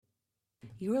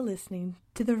You're listening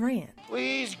to The Rant.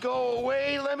 Please go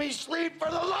away. Let me sleep for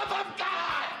the love of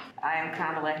God. I am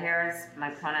Kamala Harris. My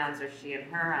pronouns are she and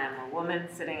her. I am a woman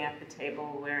sitting at the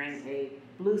table wearing a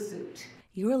blue suit.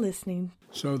 You're listening.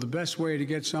 So the best way to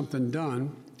get something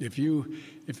done, if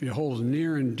it holds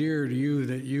near and dear to you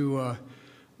that you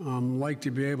like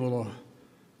to be able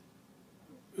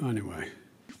to, anyway.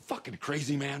 You fucking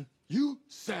crazy, man. You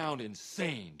sound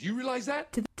insane. Do you realize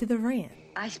that? To The Rant.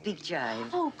 I speak jive.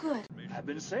 Oh, good. I've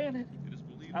been saying it.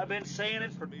 I've been saying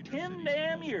it for 10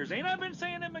 damn years. Ain't I been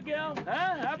saying it, Miguel?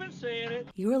 Huh? I've been saying it.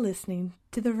 You're listening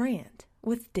to The Rant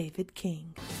with David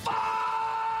King.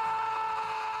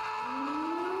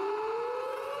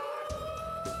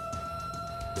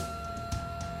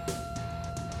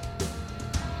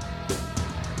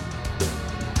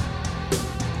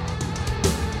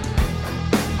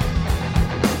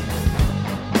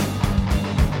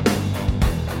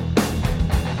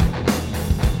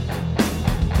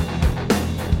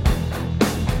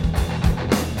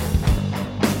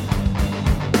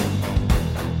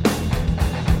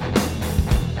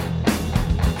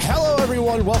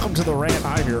 Welcome to The Rant.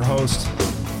 I'm your host.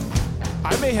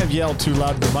 I may have yelled too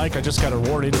loud in the mic. I just got a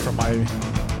warning from my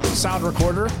sound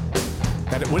recorder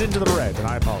that it went into the red, and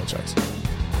I apologize.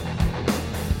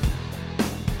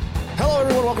 Hello,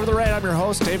 everyone. Welcome to The Rant. I'm your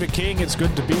host, David King. It's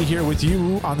good to be here with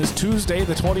you on this Tuesday,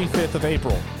 the 25th of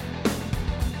April.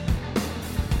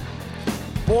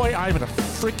 Boy, I'm in a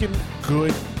freaking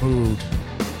good mood.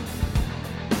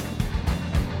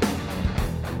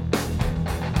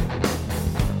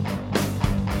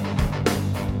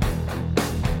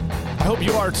 I hope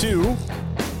you are too.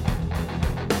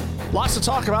 Lots to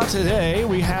talk about today.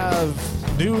 We have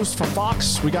news from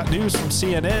Fox. We got news from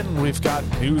CNN. We've got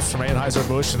news from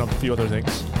Anheuser-Busch and a few other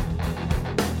things.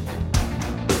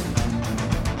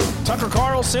 Tucker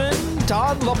Carlson,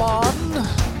 Don Lemon,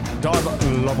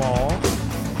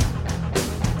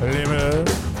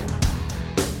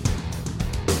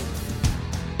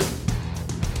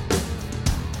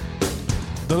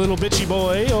 the little bitchy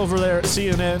boy over there at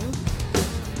CNN.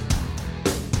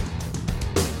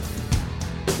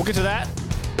 We'll get to that.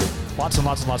 Lots and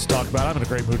lots and lots to talk about. I'm in a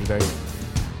great mood today.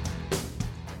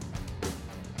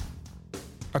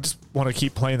 I just want to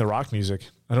keep playing the rock music.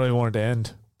 I don't even want it to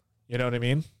end. You know what I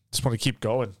mean? Just want to keep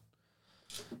going.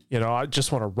 You know, I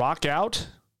just want to rock out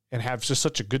and have just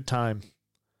such a good time.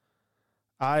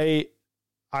 I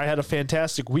had a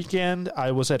fantastic weekend.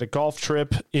 I was at a golf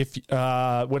trip. Went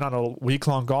on a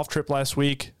week-long golf trip last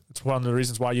week. It's one of the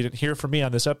reasons why you didn't hear from me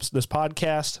on this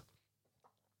podcast.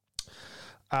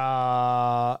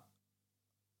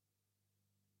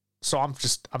 So I'm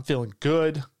feeling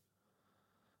good.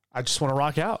 I just want to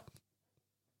rock out.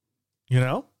 You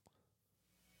know?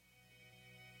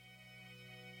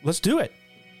 Let's do it.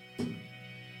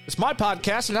 It's my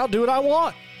podcast and I'll do what I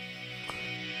want.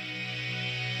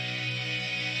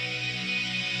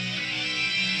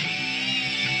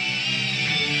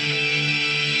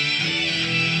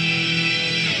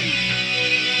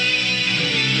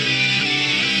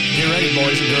 Get ready,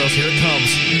 boys and girls. Here it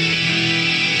comes.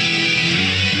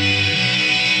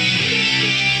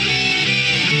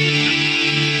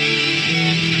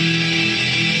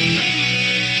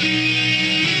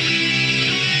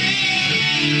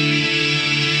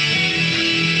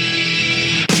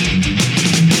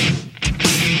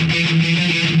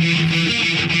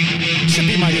 Should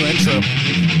be my new intro.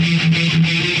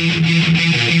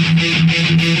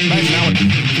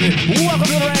 Welcome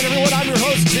to The Rant, everyone. I'm your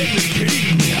host, David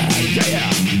King. Yeah.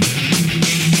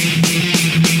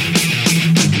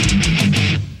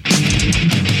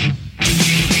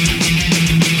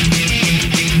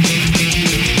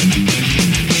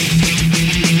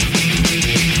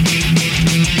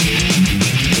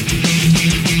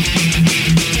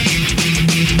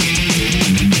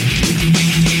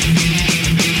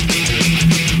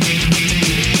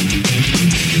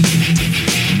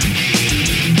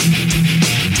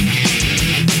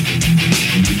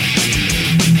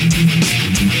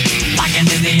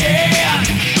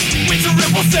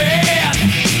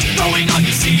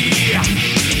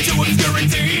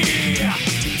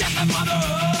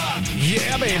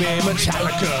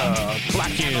 Metallica,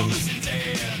 Black In.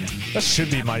 That should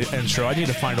be my intro. I need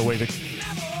to find a way to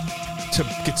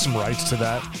get some rights to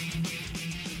that.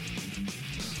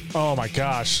 Oh my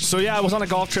gosh. So yeah, I was on a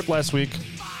golf trip last week.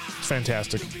 It's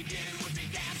fantastic.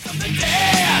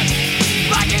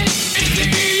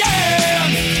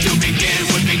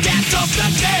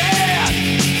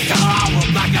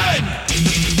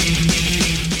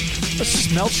 Let's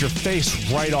just melt your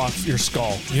face right off your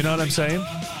skull. You know what I'm saying?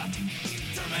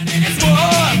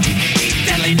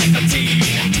 Deadly nicotine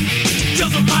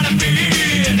kills a mind of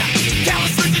me.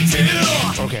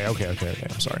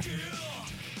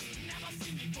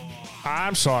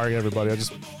 I'm sorry, everybody. I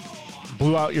just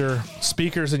blew out your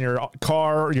speakers in your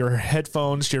car, your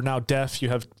headphones. You're now deaf. You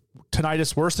have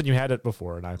tinnitus worse than you had it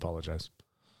before, and I apologize.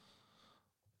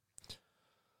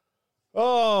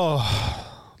 Oh,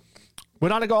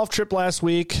 went on a golf trip last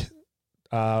week.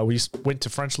 We went to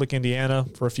French Lick, Indiana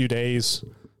for a few days,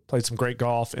 played some great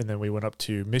golf, and then we went up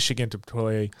to Michigan to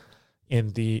play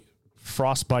in the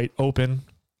Frostbite Open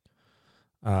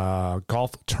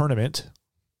golf tournament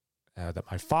that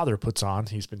my father puts on.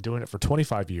 He's been doing it for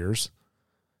 25 years.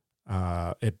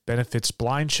 It benefits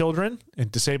blind children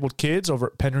and disabled kids over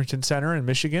at Pennington Center in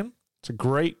Michigan. It's a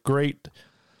great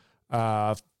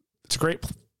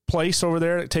place over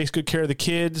there. It takes good care of the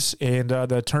kids, and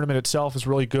the tournament itself is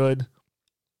really good.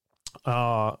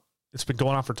 It's been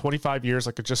going on for 25 years,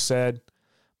 like I just said.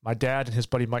 My dad and his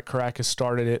buddy Mike Caracas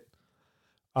started it.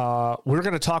 We're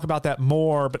going to talk about that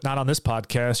more, but not on this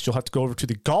podcast. You'll have to go over to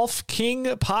the Golf King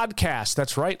podcast.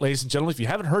 That's right, ladies and gentlemen. If you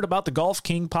haven't heard about the Golf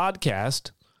King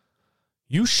podcast,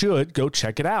 you should go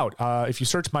check it out. If you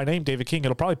search my name, David King,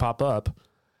 it'll probably pop up.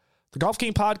 The Golf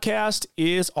King podcast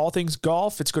is all things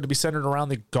golf. It's going to be centered around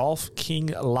the Golf King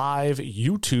Live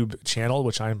YouTube channel,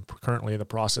 which I'm currently in the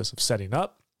process of setting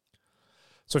up.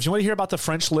 So if you want to hear about the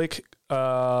French Lick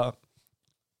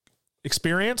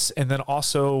experience and then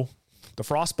also the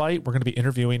Frostbite, we're going to be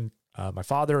interviewing my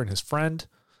father and his friend.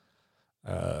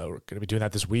 We're going to be doing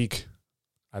that this week.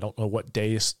 I don't know what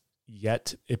days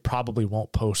yet. It probably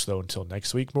won't post, though, until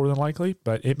next week, more than likely,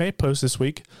 but it may post this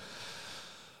week.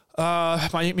 Me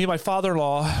and my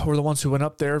father-in-law were the ones who went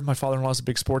up there. My father-in-law is a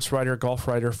big sports writer, golf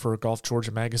writer for Golf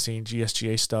Georgia Magazine,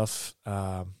 GSGA stuff.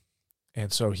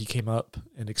 And so he came up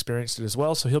and experienced it as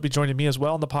well. So he'll be joining me as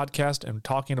well on the podcast and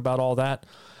talking about all that.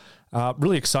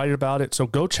 Really excited about it. So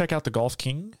go check out the Golf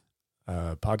King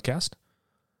podcast.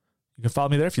 You can follow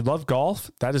me there. If you love golf,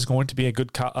 that is going to be a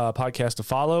good podcast to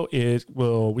follow.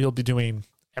 We'll be doing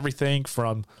everything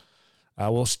from,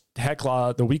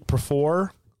 the week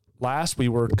before last, we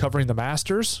were covering the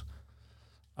Masters.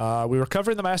 We were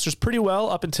covering the Masters pretty well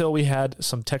up until we had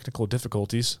some technical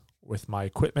difficulties with my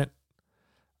equipment.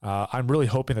 I'm really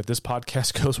hoping that this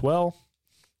podcast goes well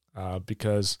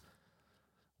because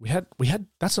we had.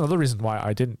 That's another reason why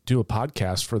I didn't do a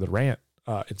podcast for the rant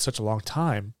in such a long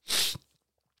time.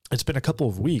 It's been a couple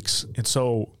of weeks, and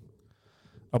so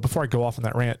before I go off on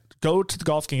that rant, go to the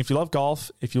Golf King if you love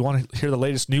golf. If you want to hear the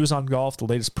latest news on golf, the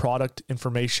latest product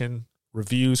information,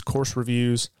 reviews, course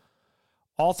reviews,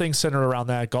 all things centered around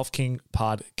that. Golf King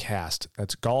podcast.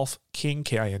 That's Golf King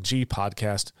KING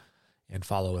podcast. And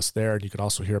follow us there. And you can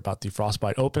also hear about the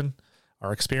Frostbite Open,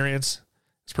 our experience.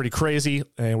 It's pretty crazy,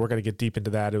 and we're going to get deep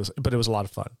into that. It was a lot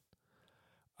of fun.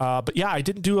 But yeah, I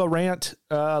didn't do a rant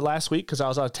last week because I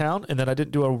was out of town, and then I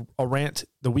didn't do a rant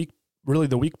the week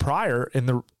prior.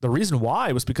 And the reason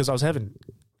why was because I was having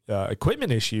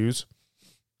equipment issues.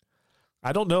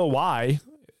 I don't know why.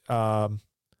 I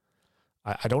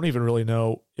don't even really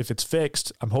know if it's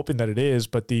fixed. I'm hoping that it is,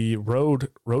 but the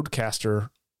Rodecaster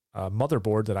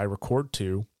motherboard that I record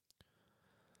to,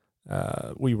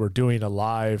 we were doing a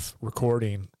live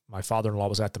recording. My father-in-law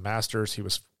was at the Masters. He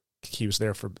was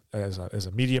there as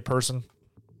a media person,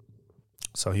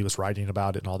 so he was writing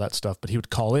about it and all that stuff. But he would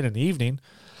call in the evening,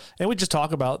 and we'd just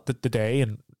talk about the day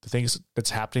and the things that's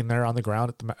happening there on the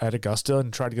ground at Augusta,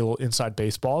 and try to get a little inside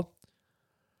baseball.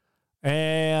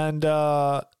 And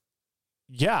so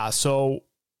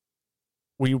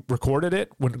we recorded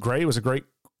it. Went great. It was a great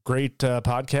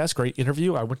podcast, great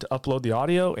interview. I went to upload the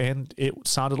audio, and it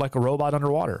sounded like a robot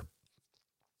underwater.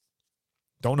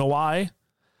 Don't know why.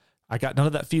 I got none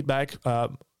of that feedback.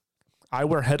 I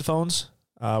wear headphones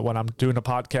when I'm doing a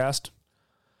podcast.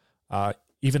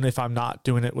 Even if I'm not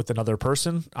doing it with another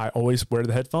person, I always wear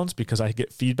the headphones because I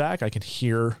get feedback. I can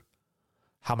hear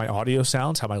how my audio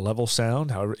sounds, how my levels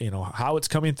sound, how it's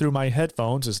coming through my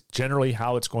headphones is generally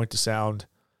how it's going to sound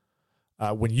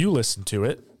when you listen to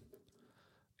it.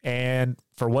 And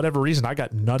for whatever reason, I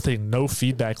got no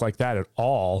feedback like that at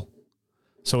all.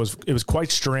 So it was quite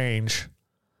strange.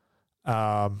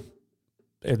 And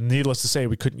needless to say,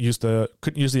 we couldn't use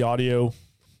the audio,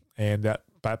 and that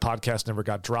podcast never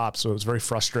got dropped. So it was very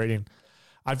frustrating.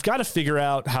 I've got to figure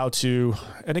out how to,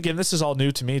 and again, this is all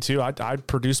new to me too. I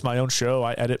produce my own show.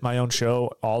 I edit my own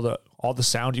show. All the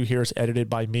sound you hear is edited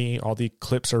by me. All the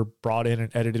clips are brought in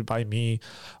and edited by me.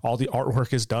 All the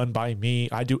artwork is done by me.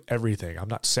 I do everything. I'm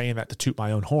not saying that to toot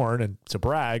my own horn and to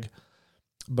brag,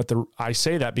 but I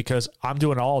say that because I'm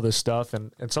doing all of this stuff,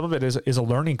 and some of it is a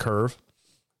learning curve.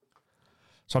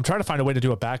 So I'm trying to find a way to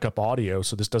do a backup audio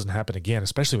so this doesn't happen again,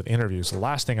 especially with interviews. The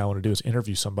last thing I want to do is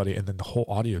interview somebody and then the whole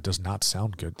audio does not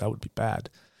sound good. That would be bad.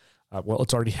 Well,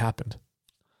 it's already happened.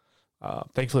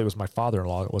 Thankfully, it was my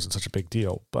father-in-law. It wasn't such a big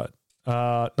deal. But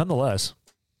nonetheless,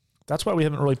 that's why we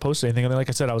haven't really posted anything. And like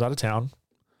I said, I was out of town.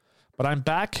 But I'm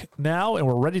back now, and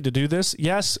we're ready to do this.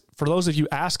 Yes, for those of you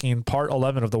asking, part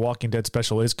 11 of the Walking Dead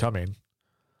special is coming.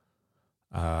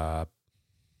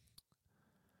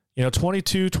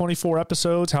 22, 24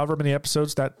 episodes, however many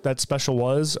episodes that special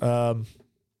was. Let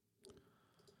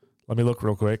me look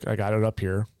real quick. I got it up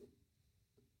here.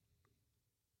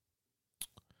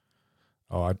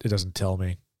 Oh, it doesn't tell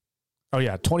me. Oh,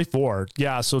 yeah, 24.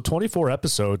 Yeah, so 24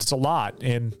 episodes. It's a lot.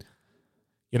 And,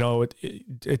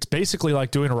 it's basically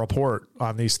like doing a report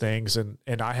on these things. And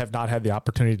I have not had the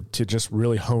opportunity to just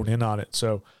really hone in on it.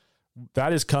 So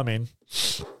that is coming.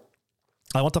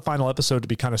 I want the final episode to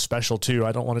be kind of special too.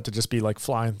 I don't want it to just be like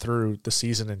flying through the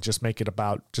season and just make it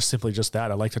about simply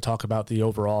that. I like to talk about the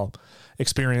overall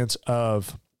experience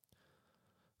of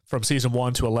from season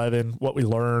 1 to 11, what we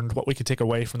learned, what we could take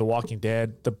away from The Walking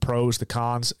Dead, the pros, the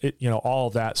cons, all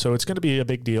of that. So it's going to be a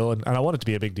big deal, and I want it to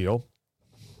be a big deal.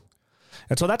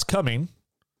 And so that's coming.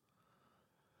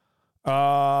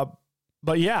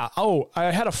 But yeah, I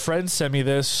had a friend send me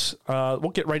this.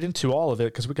 We'll get right into all of it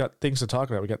because we got things to talk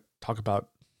about. We got to talk about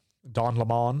Don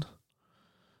Lemon,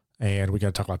 and we got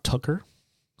to talk about Tucker.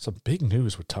 Some big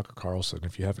news with Tucker Carlson.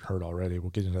 If you haven't heard already,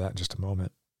 we'll get into that in just a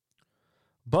moment.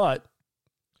 But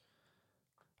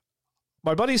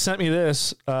my buddy sent me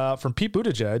this from Pete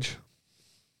Buttigieg.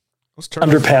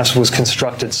 Underpass was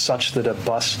constructed such that a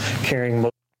bus carrying...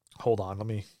 Hold on,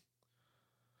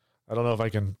 I don't know if I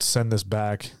can send this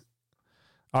back.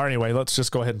 All right, anyway, let's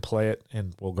just go ahead and play it,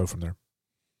 and we'll go from there.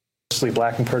 Mostly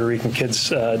black and Puerto Rican kids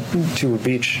to a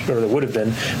beach, or that would have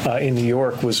been, in New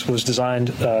York was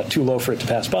designed too low for it to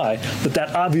pass by. But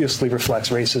that obviously reflects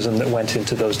racism that went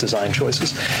into those design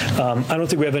choices. I don't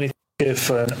think we have anything.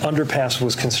 If an underpass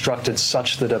was constructed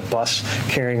such that a bus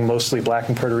carrying mostly black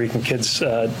and Puerto Rican kids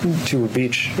to a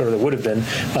beach, or that would have been,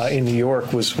 in New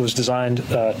York was designed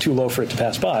too low for it to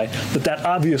pass by, but that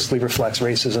obviously reflects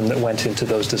racism that went into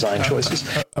those design choices.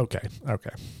 Okay. Yeah.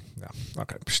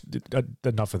 Okay.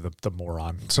 Enough of the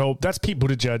moron. So that's Pete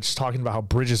Buttigieg talking about how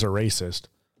bridges are racist.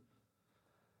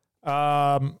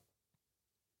 I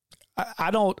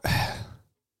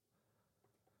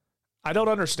don't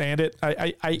understand it.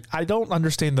 I don't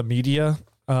understand the media,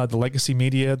 the legacy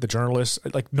media, the journalists.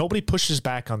 Like, nobody pushes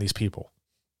back on these people.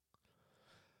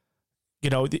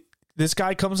 This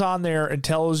guy comes on there and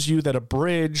tells you that a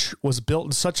bridge was built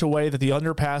in such a way that the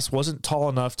underpass wasn't tall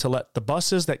enough to let the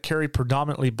buses that carried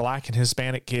predominantly black and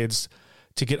Hispanic kids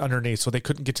to get underneath, so they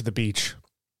couldn't get to the beach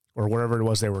or wherever it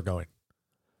was they were going.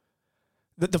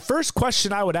 The first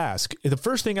question I would ask, the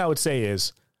first thing I would say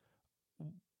is,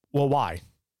 well, why?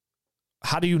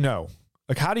 How do you know?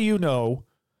 Like, how do you know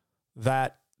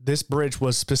that this bridge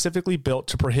was specifically built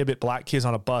to prohibit black kids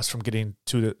on a bus from getting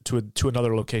to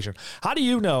another location? How do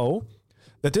you know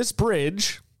that this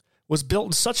bridge was built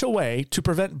in such a way to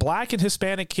prevent black and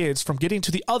Hispanic kids from getting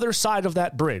to the other side of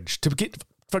that bridge?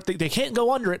 They can't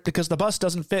go under it because the bus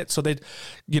doesn't fit. So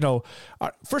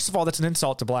first of all, that's an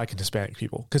insult to black and Hispanic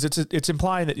people, because it's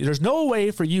implying that there's no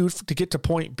way for you to get to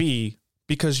point B,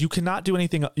 because you cannot do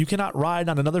anything. You cannot ride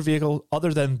on another vehicle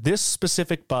other than this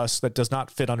specific bus that does not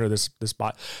fit under this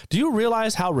spot. Do you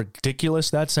realize how ridiculous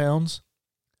that sounds?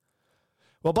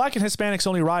 Well, black and Hispanics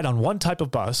only ride on one type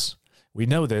of bus. We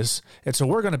know this. And so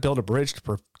we're going to build a bridge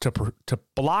to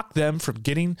block them from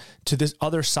getting to this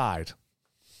other side.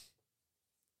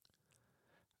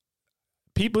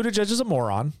 Pete Buttigieg is a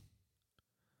moron.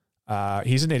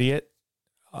 He's an idiot.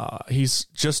 He's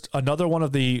just another one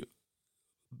of the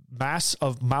mass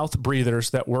of mouth breathers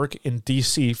that work in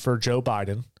D.C. for Joe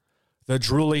Biden, the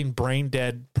drooling,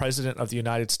 brain-dead president of the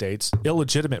United States,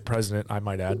 illegitimate president, I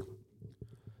might add.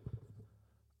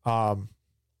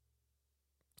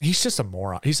 He's just a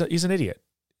moron. He's an idiot.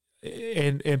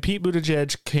 And Pete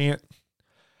Buttigieg can't,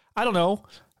 I don't know,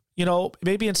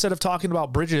 maybe instead of talking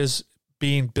about bridges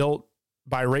being built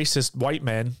by racist white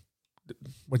men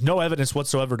with no evidence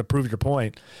whatsoever to prove your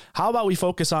point, how about we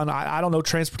focus on, I don't know,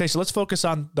 transportation? Let's focus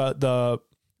on the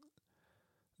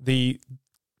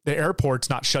airports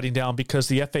not shutting down because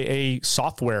the FAA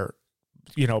software,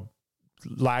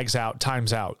 lags out,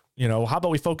 times out. How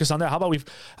about we focus on that? How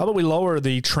about we lower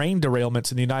the train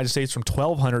derailments in the United States from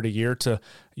 1,200 a year to,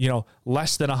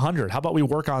 less than 100? How about we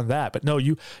work on that? But no,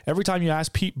 every time you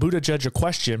ask Pete Buttigieg a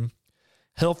question,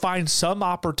 he'll find some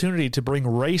opportunity to bring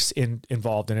race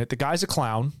involved in it. The guy's a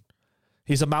clown.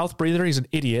 He's a mouth breather. He's an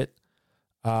idiot.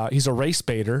 He's a race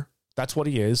baiter. That's what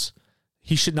he is.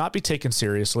 He should not be taken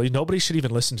seriously. Nobody should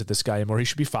even listen to this guy anymore. He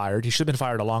should be fired. He should have been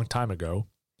fired a long time ago.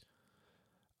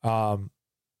 And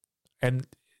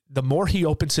the more he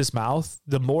opens his mouth,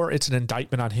 the more it's an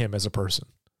indictment on him as a person.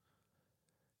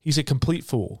 He's a complete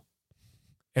fool.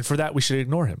 And for that, we should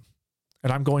ignore him.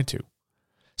 And I'm going to.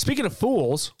 Speaking of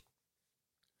fools,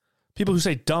 people who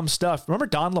say dumb stuff. Remember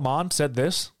Don Lemon said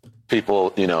this?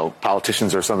 People,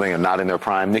 politicians or something are not in their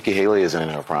prime. Nikki Haley isn't in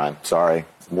her prime. Sorry.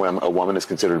 When a woman is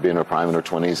considered to be in her prime in her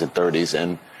 20s and 30s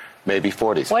and maybe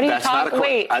 40s. What are you talking?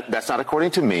 Wait. That's not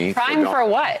according to me. Prime for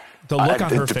what? The look on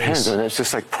her It depends. face. And it's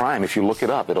just like prime. If you look it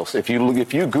up, if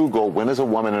you Google when is a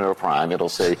woman in her prime, it'll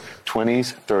say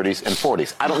 20s, 30s, and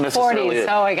 40s. I don't necessarily. 40s.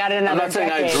 Oh, I got another. I'm not saying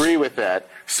decade. I agree with that.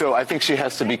 So I think she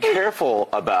has to be careful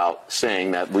about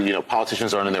saying that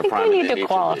politicians aren't in their prime. You need to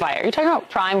qualify. Are you talking about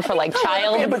prime for like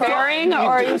childbearing, or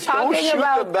are you talking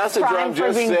about prime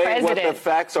for being president? What the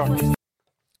facts are.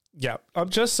 Yeah, I'm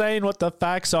just saying what the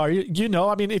facts are.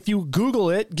 If you Google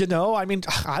it,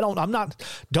 don't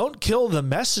kill the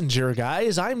messenger,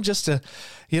 guys. I'm just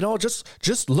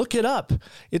just look it up.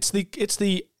 It's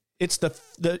the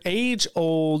age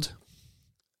old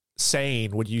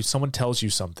saying when someone tells you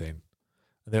something,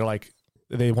 they're like,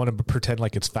 they want to pretend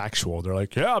like it's factual. They're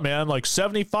like, yeah, man, like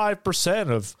 75%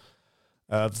 of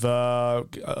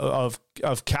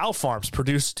cow farms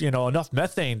produced, enough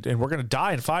methane, and we're going to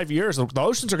die in 5 years. The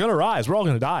oceans are going to rise. We're all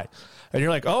going to die. And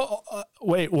you're like,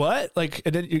 wait, what? Like,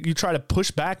 and then you try to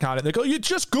push back on it. They go, you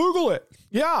just Google it.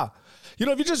 Yeah.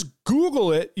 If you just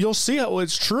Google it, you'll see how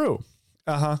it's true.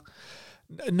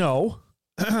 No.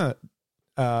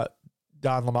 Don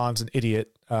Lemon's an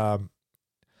idiot.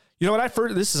 When I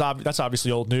first, that's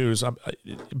obviously old news.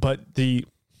 But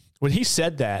when he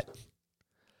said that,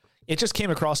 it just came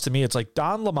across to me. It's like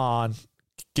Don Lemon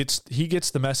gets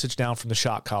the message down from the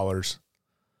shot callers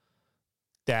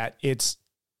that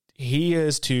he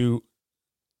is to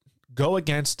go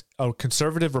against a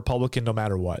conservative Republican no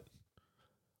matter what,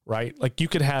 right? Like you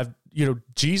could have,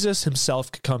 Jesus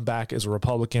himself could come back as a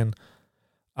Republican,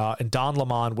 and Don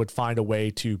Lemon would find a way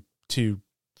to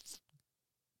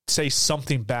say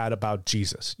something bad about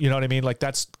Jesus. You know what I mean? Like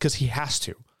that's because he has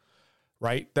to.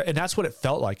 Right? And that's what it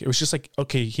felt like. It was just like,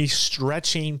 okay, he's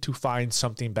stretching to find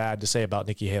something bad to say about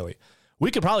Nikki Haley. We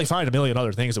could probably find a million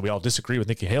other things that we all disagree with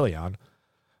Nikki Haley on.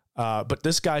 But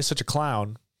this guy's such a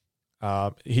clown.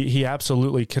 He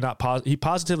absolutely cannot, he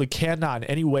positively cannot in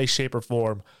any way, shape, or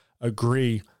form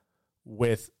agree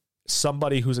with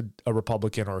somebody who's a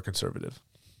Republican or a conservative.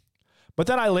 But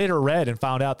then I later read and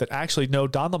found out that actually, no,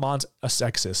 Don Lemon's a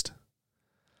sexist.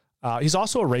 He's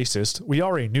also a racist. We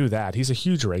already knew that. He's a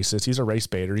huge racist. He's a race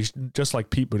baiter. He's just like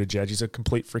Pete Buttigieg. He's a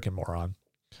complete freaking moron.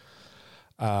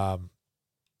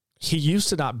 He used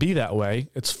to not be that way.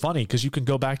 It's funny because you can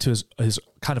go back to his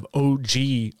kind of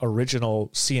OG original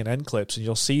CNN clips and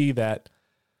you'll see that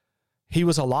he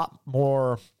was a lot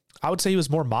more, I would say he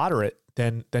was more moderate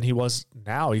than he was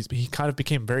now. He kind of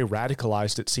became very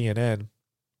radicalized at CNN.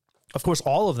 Of course,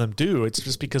 all of them do. It's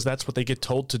just because that's what they get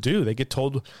told to do. They get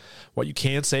told what you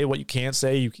can say, what you can't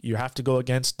say. You have to go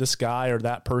against this guy or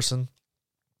that person.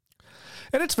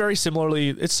 And it's similar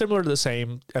to the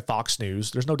same at Fox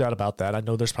News. There's no doubt about that. I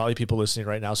know there's probably people listening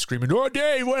right now screaming, "Oh,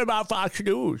 Dave, what about Fox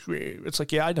News?" It's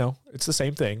like, yeah, I know. It's the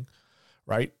same thing,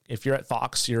 right? If you're at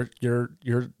Fox, you're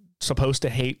supposed to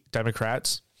hate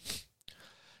Democrats.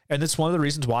 And it's one of the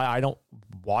reasons why I don't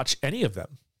watch any of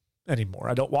them anymore.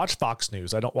 I don't watch Fox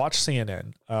News. I don't watch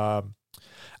CNN.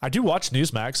 I do watch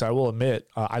Newsmax. I will admit,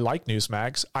 I like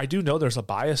Newsmax. I do know there's a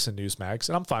bias in Newsmax,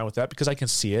 and I'm fine with that because I can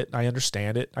see it. I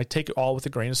understand it. I take it all with a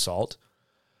grain of salt.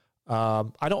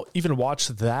 I don't even watch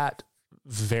that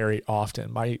very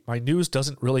often. My news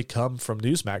doesn't really come from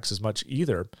Newsmax as much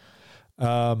either.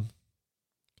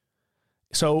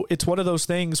 So it's one of those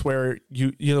things where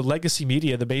legacy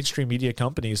media, the mainstream media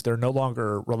companies, they're no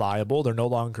longer reliable. They're no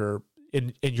longer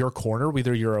in your corner,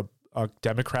 whether you're a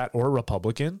Democrat or a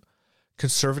Republican,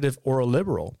 conservative or a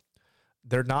liberal.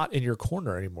 They're not in your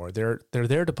corner anymore. They're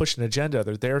there to push an agenda.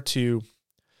 They're there to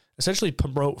essentially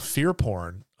promote fear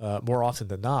porn more often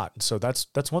than not. And so that's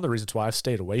one of the reasons why I've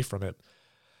stayed away from it.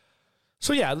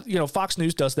 So yeah, Fox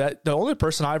News does that. The only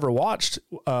person I ever watched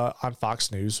on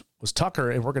Fox News was Tucker,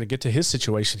 and we're going to get to his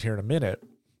situation here in a minute.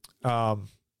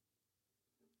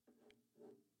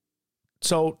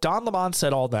 So Don Lemon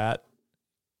said all that.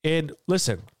 And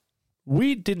listen,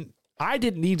 I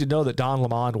didn't need to know that Don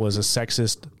Lemon was a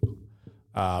sexist,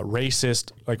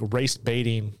 racist, like race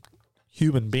baiting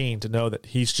human being to know that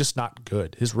he's just not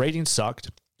good. His ratings sucked.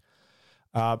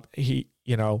 He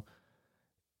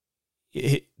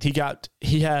had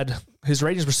his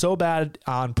ratings were so bad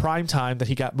on primetime that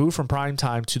he got moved from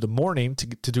primetime to the morning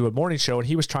to do a morning show. And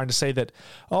he was trying to say that,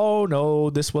 oh, no,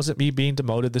 this wasn't me being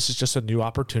demoted. This is just a new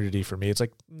opportunity for me. It's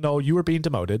like, no, you were being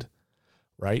demoted,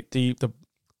 right?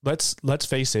 Let's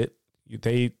face it.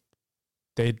 They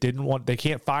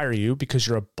can't fire you because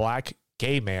you're a black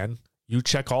gay man. You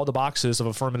check all the boxes of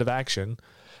affirmative action.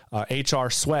 HR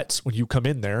sweats when you come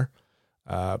in there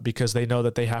because they know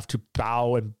that they have to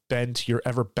bow and bend to your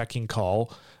ever becking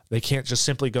call. They can't just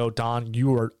simply go, Don,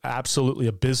 you are absolutely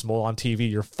abysmal on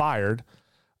TV. You're fired,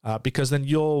 because then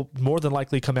you'll more than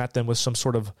likely come at them with some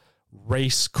sort of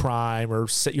race crime, or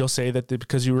you'll say that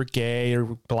because you were gay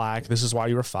or black, this is why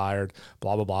you were fired,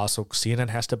 blah, blah, blah. So CNN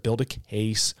has to build a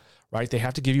case, right? They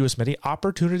have to give you as many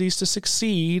opportunities to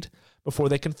succeed before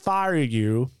they can fire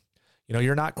you. You know,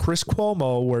 you're not Chris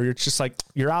Cuomo where you're just like,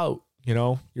 you're out, you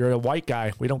know, you're a white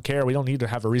guy. We don't care. We don't need to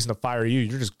have a reason to fire you.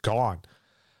 You're just gone.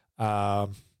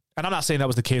 And I'm not saying that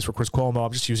was the case for Chris Cuomo.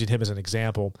 I'm just using him as an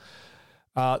example.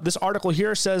 This article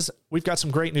here says we've got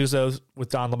some great news though with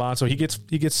Don Lemon. So he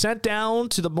gets sent down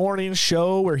to the morning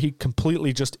show where he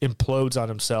completely just implodes on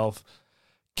himself.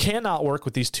 Cannot work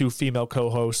with these two female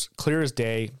co-hosts. Clear as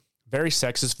day. Very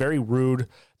sexist, very rude.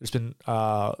 There's been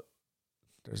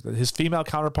his female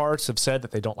counterparts have said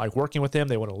that they don't like working with him.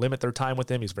 They want to limit their time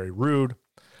with him. He's very rude.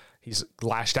 He's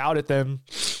lashed out at them.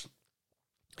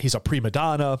 He's a prima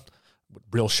donna.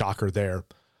 Real shocker there.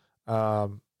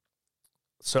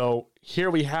 So here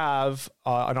we have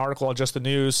an article on Just the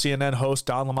News. CNN host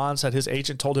Don Lemon said his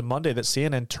agent told him Monday that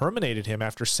CNN terminated him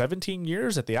after 17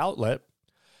 years at the outlet,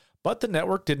 but the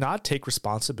network did not take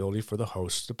responsibility for the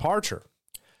host's departure.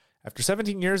 After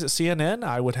 17 years at CNN,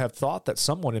 I would have thought that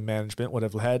someone in management would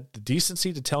have had the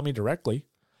decency to tell me directly.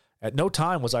 At no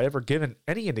time was I ever given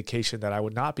any indication that I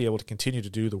would not be able to continue to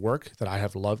do the work that I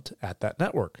have loved at that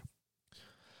network.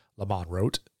 Lemon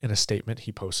wrote in a statement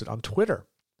he posted on Twitter.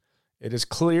 It is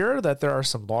clear that there are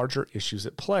some larger issues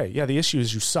at play. Yeah, the issue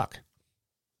is you suck.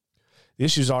 The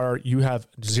issues are you have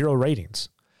 0 ratings.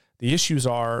 The issues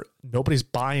are nobody's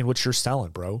buying what you're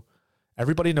selling, bro.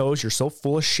 Everybody knows you're so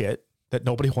full of shit that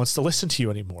nobody wants to listen to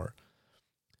you anymore.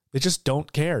 They just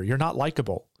don't care. You're not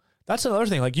likable. That's another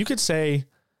thing. Like, you could say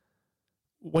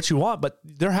what you want, but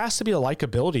there has to be a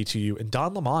likability to you. And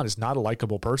Don Lemon is not a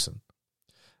likable person.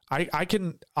 I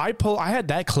had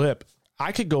that clip.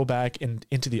 I could go back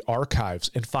into the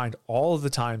archives and find all of the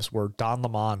times where Don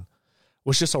Lemon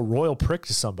was just a royal prick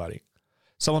to somebody.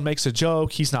 Someone makes a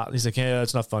joke. He's like, yeah,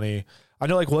 it's not funny. I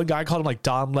know, like, one guy called him like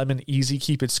Don Lemon Easy,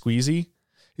 keep it squeezy.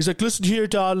 He's like, listen here,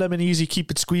 Don Lemon Easy, keep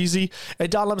it squeezy. And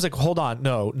Don Lemon's like, hold on.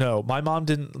 No. My mom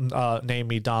didn't name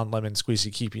me Don Lemon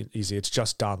Squeezy, keep it easy. It's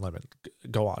just Don Lemon.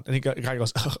 Go on. And the guy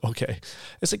goes, oh, okay.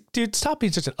 It's like, dude, stop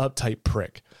being such an uptight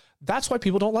prick. That's why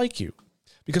people don't like you.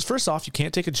 Because first off, you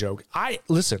can't take a joke.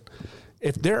 Listen,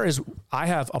 I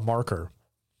have a marker.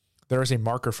 There is a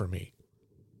marker for me.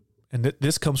 And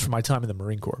this comes from my time in the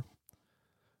Marine Corps.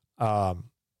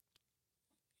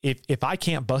 If I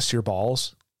can't bust your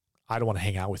balls, I don't want to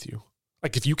hang out with you.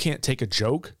 Like, if you can't take a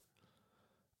joke,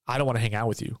 I don't want to hang out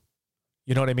with you.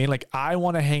 You know what I mean? Like, I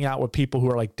want to hang out with people who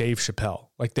are like Dave Chappelle.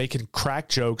 Like, they can crack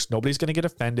jokes. Nobody's going to get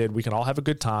offended. We can all have a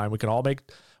good time. We can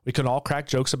all crack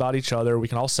jokes about each other. We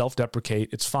can all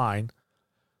self-deprecate. It's fine.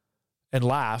 And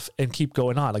laugh and keep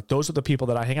going on. Like, those are the people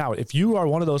that I hang out with. If you are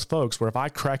one of those folks where if I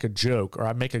crack a joke or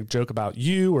I make a joke about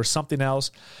you or something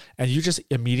else and you just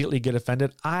immediately get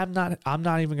offended, I'm not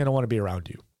even going to want to be around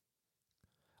you.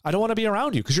 I don't want to be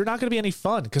around you because you're not going to be any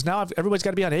fun, because now everybody's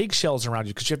got to be on eggshells around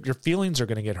you because your feelings are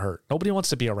going to get hurt. Nobody wants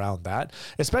to be around that,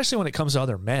 especially when it comes to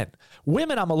other men.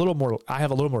 Women, I have a little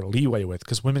more leeway with,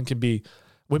 because women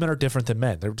are different than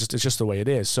men. It's just the way it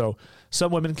is. So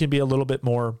some women can be a little bit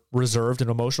more reserved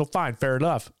and emotional. Fine, fair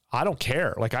enough. I don't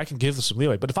care. Like, I can give them some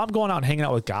leeway. But if I'm going out and hanging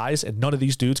out with guys and none of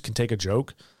these dudes can take a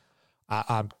joke,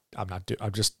 I'm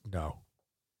just no.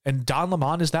 And Don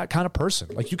Lemon is that kind of person.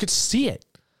 Like, you could see it.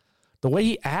 The way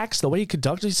he acts, the way he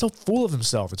conducts, he's so full of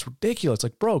himself. It's ridiculous.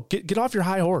 Like, bro, get off your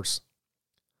high horse.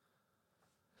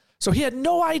 So he had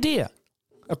no idea,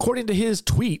 according to his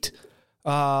tweet,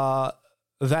 that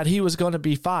he was going to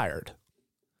be fired.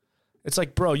 It's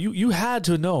like, bro, you had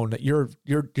to have known that your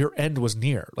end was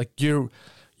near. Like, you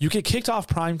get kicked off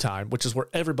primetime, which is where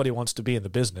everybody wants to be in the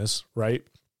business, right?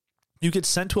 You get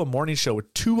sent to a morning show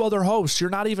with 2 other hosts.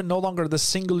 You're not even no longer the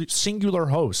singular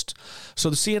host. So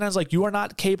the CNN's like, you are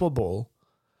not capable.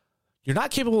 You're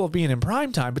not capable of being in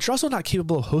primetime, but you're also not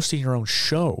capable of hosting your own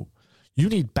show. You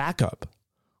need backup.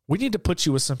 We need to put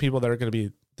you with some people that are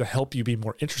going to help you be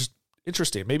more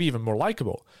interesting, maybe even more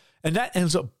likable. And that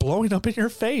ends up blowing up in your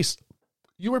face.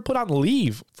 You were put on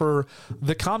leave for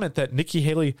the comment that Nikki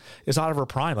Haley is out of her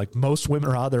prime. Like, most women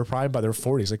are out of their prime by their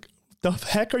 40s. Like, the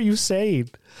heck are you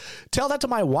saying? Tell that to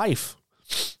my wife.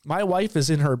 My wife is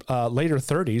in her later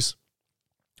 30s,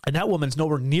 and that woman's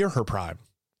nowhere near her prime.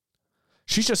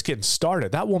 She's just getting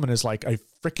started. That woman is like a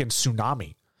freaking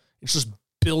tsunami. It's just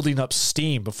building up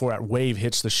steam before that wave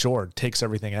hits the shore and takes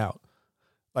everything out.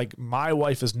 Like, my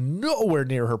wife is nowhere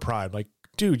near her prime. Like,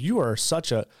 dude, you are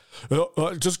such a...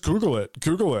 just Google it.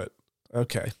 Google it.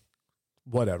 Okay.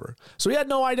 Whatever. So he had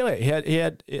no idea.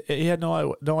 He had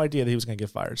no idea that he was going to get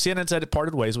fired. CNN said it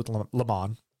parted ways with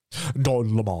Lamont.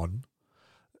 Don Lamont.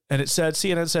 And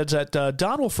CNN said that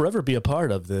Don will forever be a part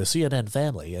of the CNN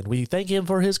family, and we thank him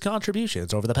for his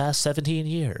contributions over the past 17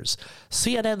 years.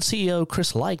 CNN CEO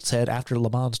Chris Licht said after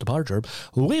Lamont's departure,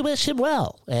 we wish him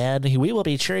well, and we will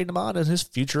be cheering him on in his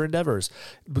future endeavors.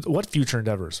 But what future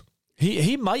endeavors?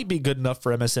 He might be good enough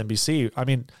for MSNBC. I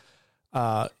mean,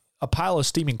 a pile of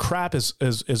steaming crap is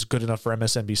good enough for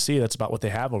MSNBC. That's about what they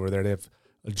have over there. They have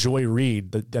Joy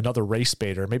Reid, another race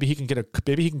baiter. Maybe he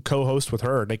can co-host with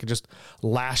her, and they can just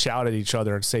lash out at each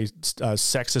other and say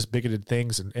sexist, bigoted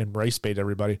things and race bait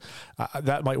everybody.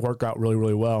 That might work out really,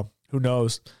 really well. Who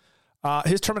knows?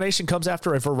 His termination comes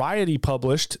after a Variety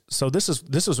published. So this is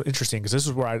interesting because this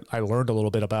is where I learned a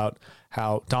little bit about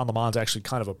how Don Lamont's actually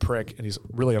kind of a prick and he's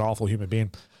really an awful human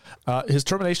being. His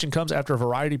termination comes after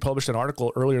Variety published an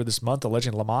article earlier this month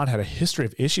alleging Lamont had a history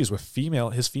of issues with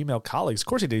his female colleagues. Of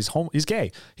course he did. He's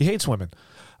gay. He hates women.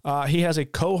 He has a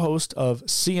co-host of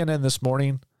CNN This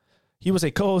Morning. He was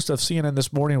a co-host of CNN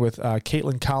This Morning with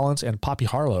Caitlin Collins and Poppy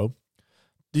Harlow.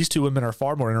 These two women are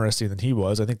far more interesting than he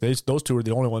was. I think those two are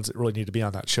the only ones that really need to be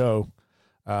on that show.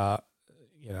 But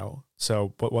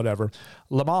whatever.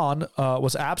 Lamont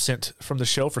was absent from the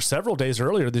show for several days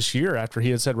earlier this year after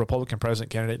he had said Republican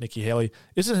president candidate Nikki Haley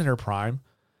isn't in her prime.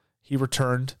 He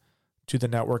returned to the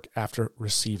network after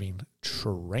receiving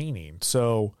training.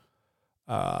 So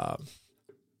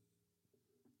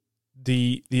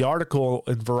the article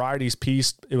in Variety's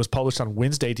piece, it was published on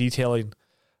Wednesday, detailed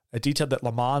that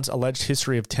Lamont's alleged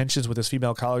history of tensions with his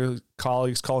female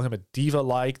colleagues, calling him a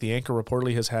diva-like. The anchor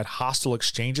reportedly has had hostile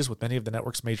exchanges with many of the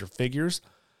network's major figures.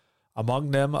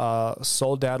 Among them,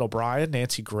 Soledad O'Brien,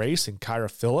 Nancy Grace, and Kyra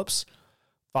Phillips.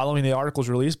 Following the article's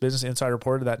release, Business Insider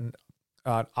reported that an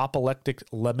apoplectic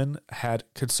Lemon had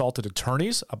consulted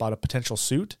attorneys about a potential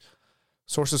suit.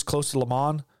 Sources close to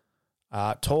Lamont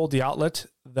told the outlet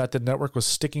that the network was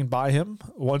sticking by him.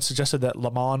 One suggested that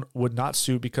Lamont would not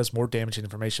sue because more damaging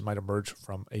information might emerge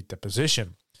from a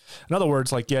deposition. In other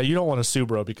words, like, yeah, you don't want to sue,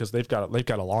 bro, because they've got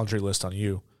a laundry list on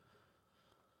you.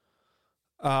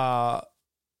 So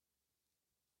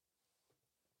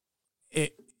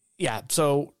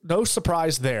no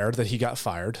surprise there that he got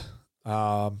fired.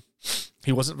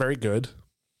 He wasn't very good,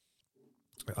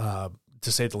 to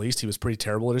say the least. He was pretty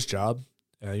terrible at his job.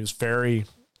 He was very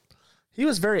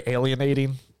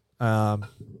alienating, and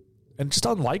just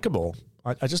unlikable.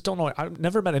 I just don't know. I've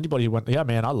never met anybody who went, yeah,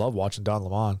 man, I love watching Don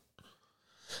Lamont.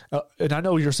 And I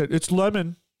know you're saying, it's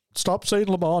Lemon. Stop saying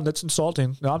Lamont. That's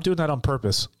insulting. No, I'm doing that on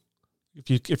purpose.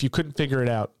 If you couldn't figure it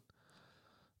out.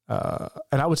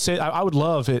 And I would say, I would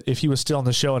love it if he was still on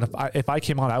the show. And if I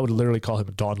came on, I would literally call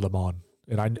him Don Lamont.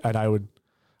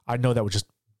 I know that would just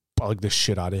bug the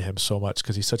shit out of him so much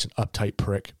because he's such an uptight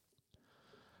prick.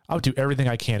 I would do everything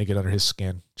I can to get under his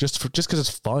skin just because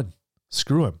it's fun.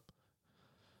 Screw him.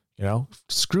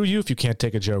 Screw you if you can't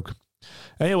take a joke.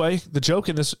 Anyway, the joke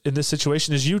in this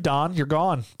situation is you, Don. You're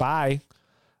gone. Bye.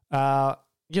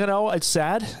 It's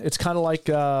sad. It's kind of like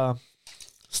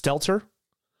Stelter.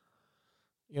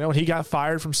 When he got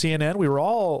fired from CNN, we were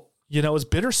all, it was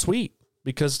bittersweet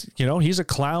because, he's a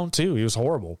clown too. He was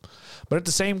horrible. But at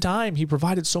the same time, he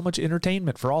provided so much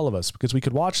entertainment for all of us because we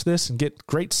could watch this and get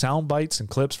great sound bites and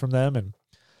clips from them and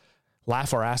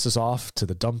laugh our asses off to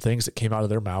the dumb things that came out of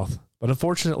their mouth. But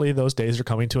unfortunately, those days are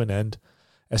coming to an end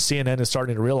as CNN is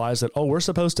starting to realize that, we're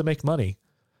supposed to make money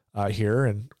here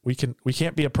and we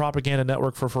can't be a propaganda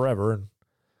network for forever, and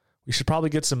we should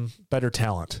probably get some better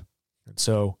talent. And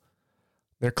so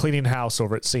they're cleaning house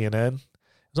over at CNN.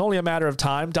 It was only a matter of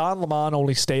time. Don Lamont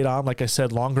only stayed on, like I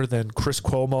said, longer than Chris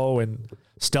Cuomo and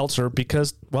Stelter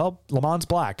because, Lamont's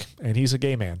black and he's a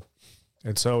gay man.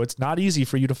 And so it's not easy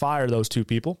for you to fire those two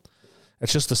people.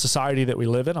 It's just the society that we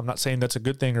live in. I'm not saying that's a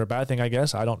good thing or a bad thing, I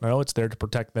guess. I don't know. It's there to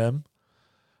protect them.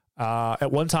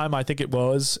 At one time, I think it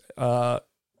was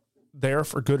there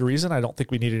for good reason. I don't think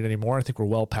we need it anymore. I think we're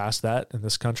well past that in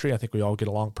this country. I think we all get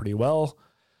along pretty well.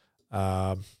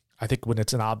 I think when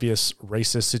it's an obvious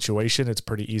racist situation, it's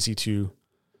pretty easy to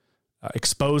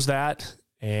expose that,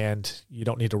 and you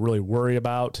don't need to really worry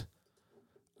about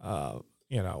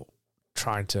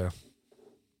trying to,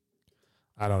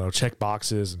 I don't know, check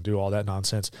boxes and do all that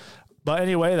nonsense. But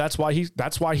anyway, that's why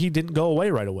he didn't go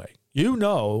away right away.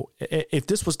 If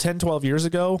this was 10, 12 years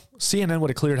ago, CNN would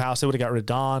have cleared house. They would have got rid of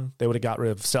Don. They would have got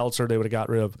rid of Seltzer. They would have got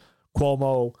rid of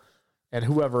Cuomo and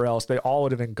whoever else. They all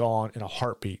would have been gone in a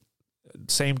heartbeat.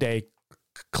 Same day,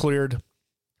 cleared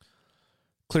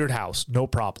house, no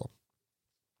problem.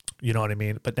 You know what I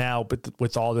mean? But now,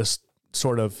 with all this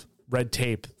sort of red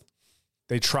tape,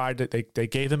 they tried to, they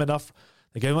gave him enough.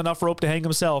 They gave him enough rope to hang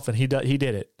himself, and he did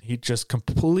it. He just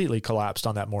completely collapsed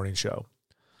on that morning show.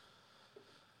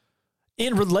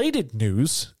 In related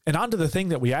news, and onto the thing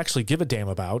that we actually give a damn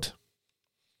about,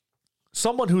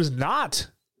 someone who's not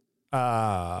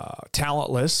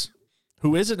talentless,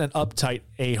 who isn't an uptight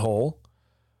a-hole,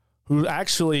 who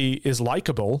actually is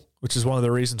likable, which is one of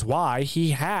the reasons why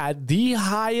he had the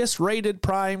highest rated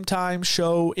primetime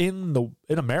show in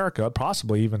America,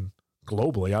 possibly even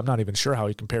globally. I'm not even sure how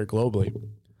he compared globally.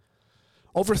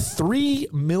 Over 3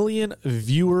 million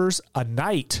viewers a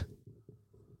night.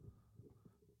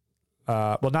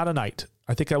 Well, not a night.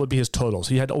 I think that would be his totals.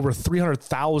 He had over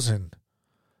 300,000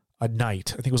 a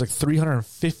night. I think it was like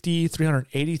 350,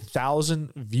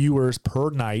 380,000 viewers per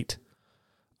night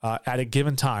at a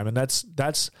given time. And that's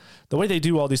the way they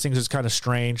do all these things is kind of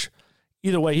strange.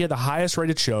 Either way, he had the highest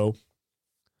rated show.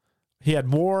 He had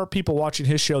more people watching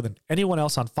his show than anyone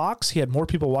else on Fox. He had more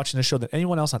people watching his show than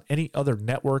anyone else on any other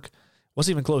network.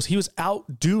 Wasn't even close. He was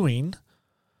outperforming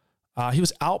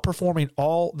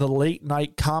all the late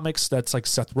night comics. That's like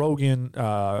Seth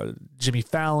Rogen, Jimmy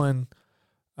Fallon,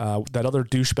 that other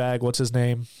douchebag. What's his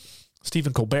name?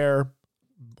 Stephen Colbert,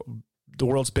 the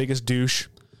world's biggest douche.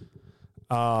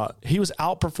 He was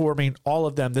outperforming all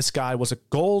of them. This guy was a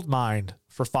gold mine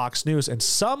for Fox News, and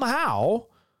somehow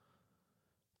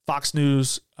Fox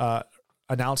News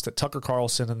announced that Tucker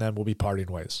Carlson and them will be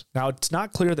parting ways. Now, it's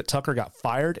not clear that Tucker got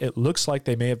fired. It looks like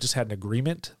they may have just had an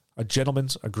agreement, a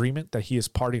gentleman's agreement, that he is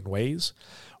parting ways.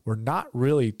 We're not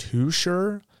really too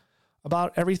sure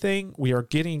about everything. We are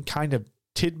getting kind of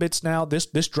tidbits now. This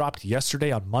dropped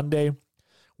yesterday on Monday.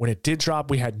 When it did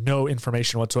drop, we had no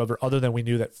information whatsoever other than we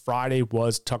knew that Friday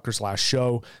was Tucker's last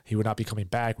show. He would not be coming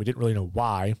back. We didn't really know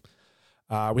why.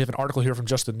 We have an article here from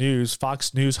Just the News.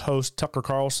 Fox News host Tucker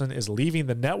Carlson is leaving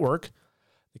the network.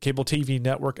 The cable TV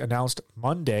network announced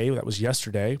Monday, that was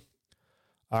yesterday.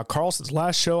 Carlson's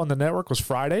last show on the network was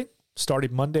Friday.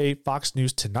 Starting Monday, Fox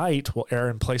News Tonight will air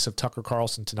in place of Tucker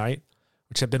Carlson Tonight,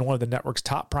 which had been one of the network's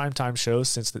top primetime shows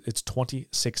since its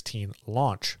 2016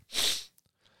 launch.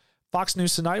 Fox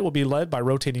News Tonight will be led by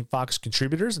rotating Fox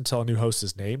contributors until a new host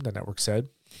is named, the network said.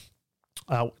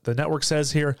 The network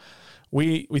says here,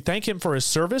 we thank him for his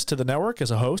service to the network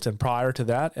as a host and prior to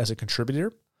that as a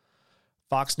contributor.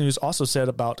 Fox News also said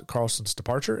about Carlson's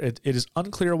departure, it is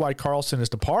unclear why Carlson is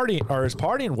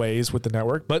parting ways with the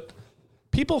network, but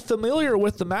people familiar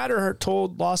with the matter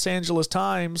told Los Angeles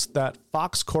Times that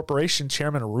Fox Corporation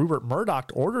Chairman Rupert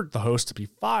Murdoch ordered the host to be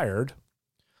fired.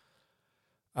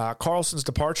 Carlson's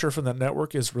departure from the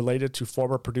network is related to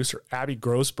former producer Abby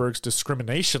Grossberg's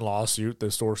discrimination lawsuit,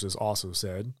 the sources also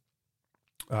said.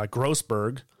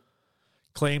 Grossberg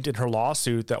claimed in her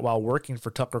lawsuit that while working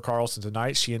for Tucker Carlson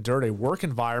Tonight, she endured a work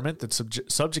environment that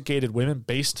subjugated women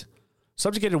based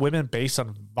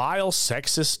on vile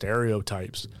sexist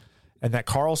stereotypes, and that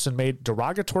Carlson made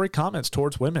derogatory comments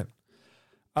towards women.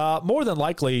 More than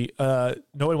likely,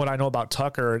 knowing what I know about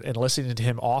Tucker and listening to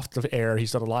him off the air,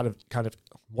 he's done a lot of kind of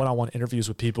one-on-one interviews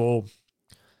with people.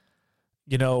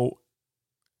 You know,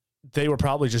 they were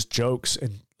probably just jokes,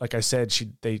 and like I said,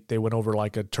 they went over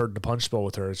like a turd in a punch bowl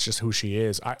with her. It's just who she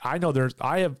is. I know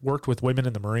I have worked with women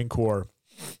in the Marine Corps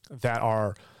that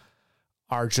are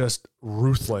just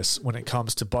ruthless when it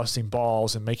comes to busting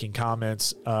balls and making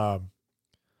comments.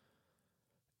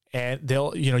 And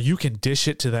they'll, you can dish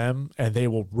it to them and they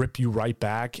will rip you right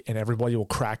back and everybody will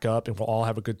crack up and we'll all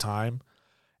have a good time.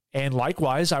 And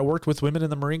likewise, I worked with women in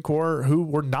the Marine Corps who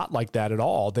were not like that at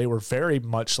all. They were very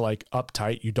much like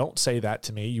uptight. You don't say that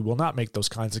to me. You will not make those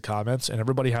kinds of comments, and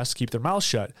everybody has to keep their mouth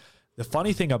shut. The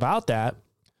funny thing about that,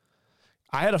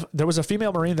 there was a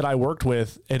female Marine that I worked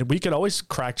with, and we could always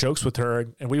crack jokes with her,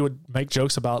 and we would make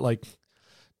jokes about like,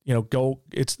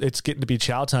 it's getting to be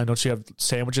chow time. Don't you have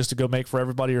sandwiches to go make for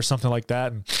everybody or something like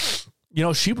that? And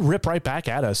she would rip right back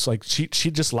at us. Like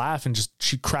she'd just laugh and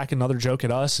she'd crack another joke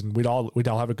at us, and we'd all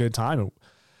have a good time.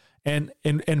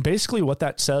 And basically what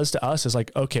that says to us is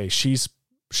like, okay, she's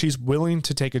willing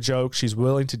to take a joke. She's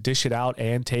willing to dish it out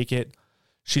and take it.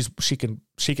 She can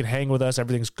hang with us.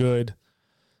 Everything's good.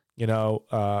 You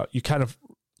kind of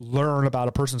learn about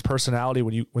a person's personality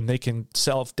when they can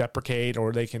self-deprecate,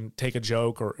 or they can take a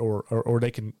joke, or they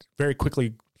can very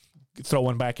quickly throw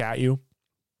one back at you.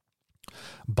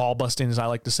 Ball busting, as I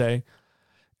like to say.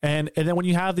 And then when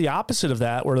you have the opposite of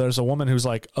that, where there's a woman who's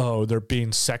like, oh, they're being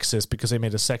sexist because they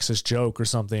made a sexist joke or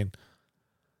something,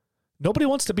 nobody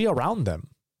wants to be around them.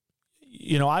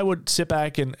 You know, I would sit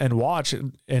back and watch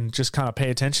and just kind of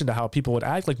pay attention to how people would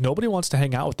act. Like, nobody wants to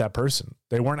hang out with that person.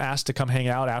 They weren't asked to come hang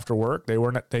out after work. They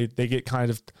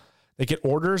get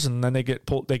orders, and then they get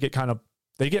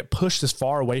pushed as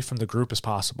far away from the group as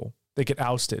possible. They get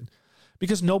ousted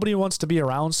because nobody wants to be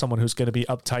around someone who's going to be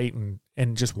uptight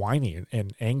and just whiny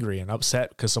and angry and upset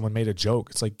because someone made a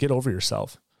joke. It's like, get over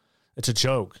yourself. It's a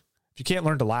joke. If you can't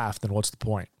learn to laugh, then what's the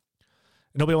point?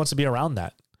 Nobody wants to be around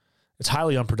that. It's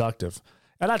highly unproductive.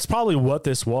 And that's probably what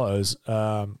this was.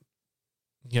 You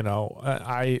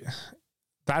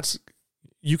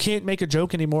can't make a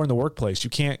joke anymore in the workplace. You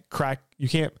can't make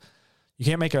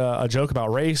a joke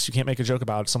about race. You can't make a joke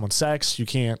about someone's sex. You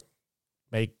can't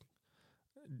say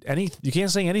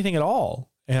anything at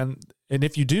all. And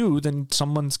if you do, then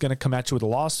someone's going to come at you with a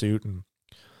lawsuit. And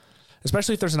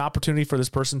especially if there's an opportunity for this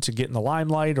person to get in the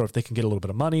limelight, or if they can get a little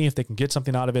bit of money, if they can get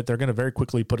something out of it, they're going to very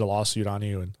quickly put a lawsuit on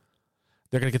you, and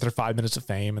they're going to get their 5 minutes of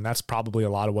fame. And that's probably a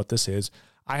lot of what this is.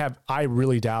 I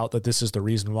really doubt that this is the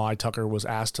reason why Tucker was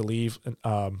asked to leave.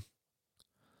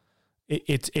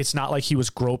 It's not like he was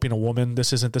groping a woman.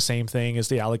 This isn't the same thing as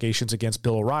the allegations against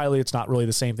Bill O'Reilly. It's not really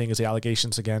the same thing as the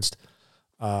allegations against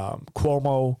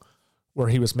Cuomo, where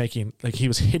he was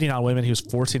hitting on women. He was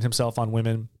forcing himself on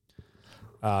women.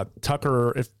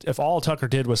 Tucker, if all Tucker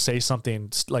did was say something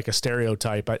like a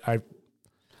stereotype,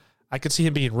 I could see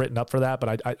him being written up for that,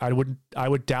 but I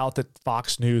would doubt that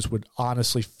Fox News would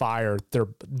honestly fire their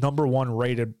number one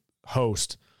rated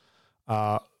host.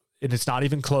 And it's not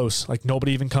even close. Like,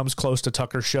 nobody even comes close to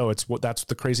Tucker's show. That's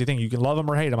the crazy thing. You can love him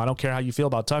or hate him. I don't care how you feel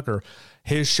about Tucker.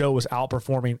 His show was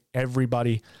outperforming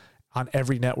everybody on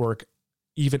every network,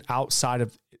 even outside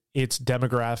of its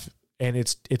demographic and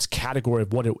its category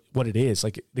of what it is.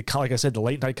 Like I said, the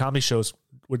late night comedy shows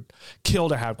would kill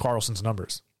to have Carlson's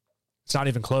numbers. It's not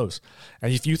even close.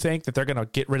 And if you think that they're going to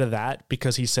get rid of that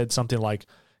because he said something like,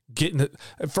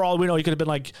 for all we know, he could have been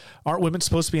like, aren't women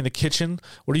supposed to be in the kitchen?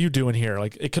 What are you doing here?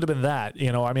 Like, it could have been that,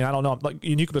 I mean, I don't know. Like,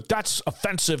 and you could be, that's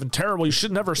offensive and terrible. You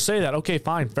should never say that. Okay,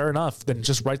 fine. Fair enough. Then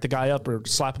just write the guy up or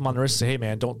slap him on the wrist and say, hey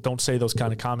man, don't say those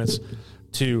kind of comments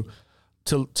to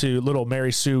little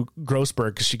Mary Sue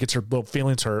Grossberg, because she gets her little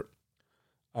feelings hurt.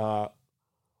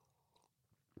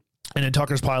 And then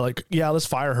Tucker's probably like, yeah, let's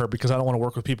fire her because I don't want to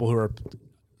work with people who are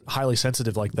highly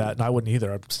sensitive like that. And I wouldn't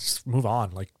either. I'd just move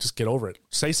on. Like, just get over it.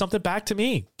 Say something back to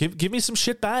me. Give me some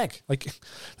shit back. Like,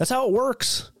 that's how it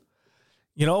works.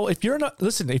 If you're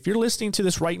listening to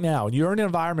this right now and you're in an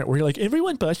environment where you're like,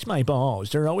 everyone busts my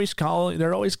balls. They're always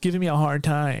giving me a hard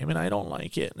time and I don't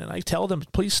like it. And I tell them,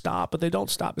 please stop, but they don't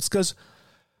stop. It's because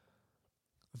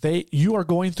you are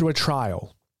going through a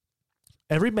trial.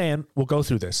 Every man will go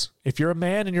through this. If you're a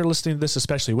man and you're listening to this,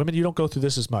 especially women, you don't go through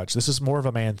this as much. This is more of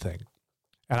a man thing.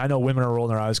 And I know women are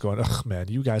rolling their eyes going, oh man,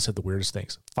 you guys have the weirdest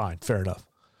things. Fine, fair enough.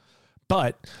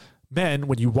 But men,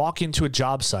 when you walk into a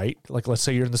job site, like let's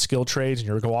say you're in the skilled trades and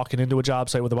you're walking into a job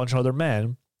site with a bunch of other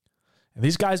men, and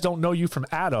these guys don't know you from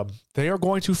Adam, they are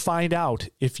going to find out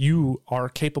if you are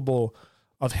capable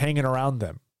of hanging around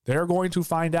them. They are going to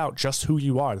find out just who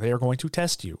you are. They are going to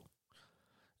test you.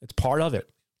 It's part of it.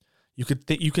 You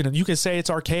could say it's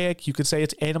archaic. You could say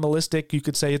it's animalistic. You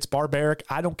could say it's barbaric.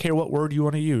 I don't care what word you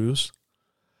want to use,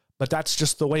 but that's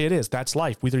just the way it is. That's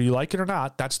life. Whether you like it or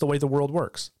not, that's the way the world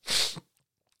works.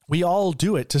 We all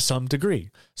do it to some degree.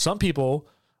 Some people,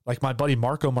 like my buddy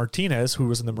Marco Martinez, who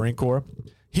was in the Marine Corps,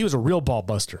 he was a real ball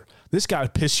buster. This guy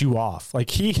would piss you off.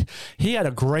 Like he had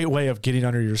a great way of getting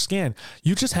under your skin.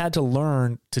 You just had to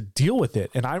learn to deal with it.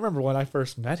 And I remember when I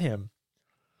first met him,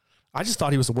 I just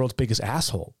thought he was the world's biggest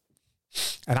asshole.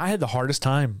 And I had the hardest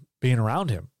time being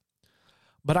around him.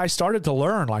 But I started to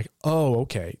learn, like, oh,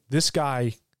 okay, this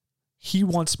guy, he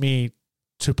wants me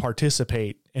to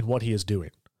participate in what he is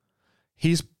doing.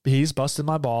 He's busting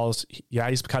my balls. Yeah,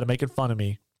 he's kind of making fun of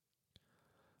me.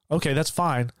 Okay, that's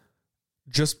fine.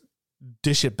 Just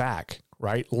dish it back,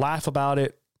 right? Laugh about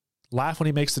it. Laugh when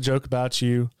he makes the joke about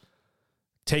you.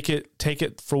 Take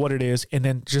it for what it is, and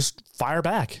then just fire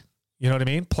back. You know what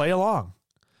I mean? Play along.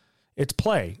 It's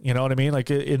play. You know what I mean? Like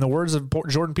in the words of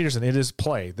Jordan Peterson, it is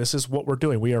play. This is what we're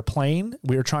doing. We are playing.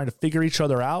 We are trying to figure each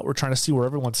other out. We're trying to see where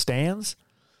everyone stands.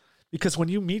 Because when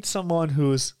you meet someone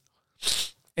who's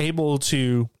able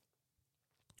to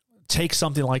take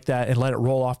something like that and let it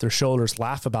roll off their shoulders,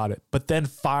 laugh about it, but then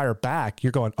fire back,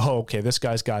 you're going, oh, okay, this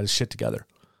guy's got his shit together,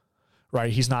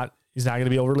 right? He's not going to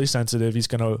be overly sensitive. He's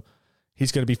going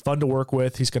to be fun to work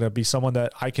with. He's going to be someone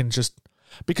that I can just,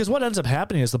 because what ends up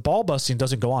happening is the ball busting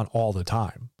doesn't go on all the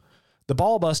time. The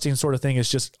ball busting sort of thing is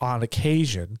just on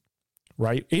occasion,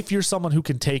 right? If you're someone who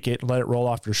can take it and let it roll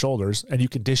off your shoulders and you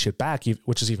can dish it back,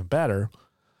 which is even better,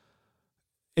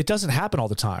 it doesn't happen all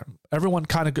the time. Everyone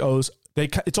kind of goes,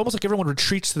 it's almost like everyone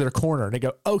retreats to their corner and they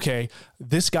go, okay,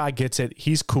 this guy gets it.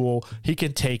 He's cool. He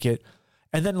can take it.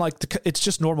 And then like, it's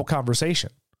just normal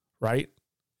conversation, right?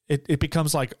 It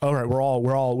becomes like, all right, we're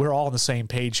all on the same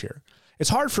page here. It's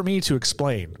hard for me to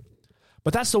explain,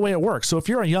 but that's the way it works. So if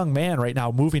you're a young man right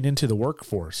now moving into the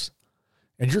workforce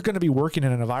and you're going to be working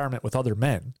in an environment with other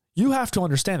men, you have to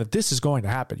understand that this is going to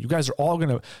happen. You guys are all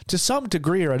going to some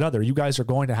degree or another, you guys are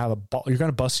going to have you're going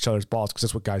to bust each other's balls because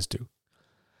that's what guys do.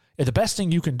 And the best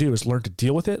thing you can do is learn to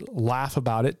deal with it, laugh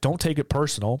about it, don't take it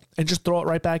personal, and just throw it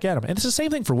right back at them. And it's the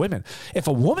same thing for women. If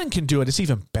a woman can do it, it's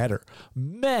even better.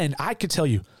 Men, I could tell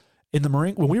you,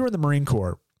 when we were in the Marine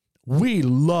Corps, we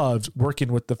loved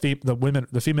working with the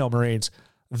female Marines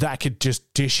that could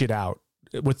just dish it out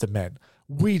with the men.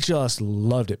 We just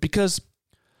loved it because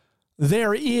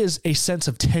there is a sense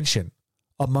of tension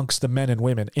amongst the men and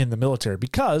women in the military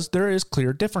because there is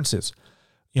clear differences.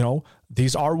 You know,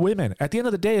 these are women. At the end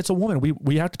of the day, it's a woman.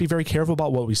 We have to be very careful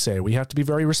about what we say. We have to be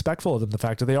very respectful of them, the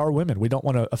fact that they are women. We don't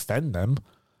want to offend them,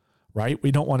 right?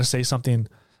 We don't want to say something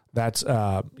that's,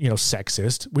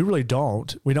 sexist. We really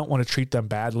don't. We don't want to treat them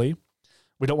badly.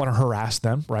 We don't want to harass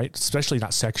them, right? Especially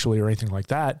not sexually or anything like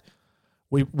that.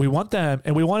 We want them,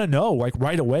 and we want to know, like,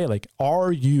 right away, like,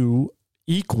 are you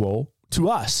equal to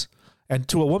us? And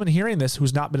to a woman hearing this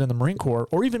who's not been in the Marine Corps,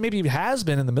 or even maybe has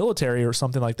been in the military or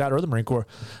something like that, or the Marine Corps,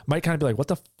 might kind of be like, what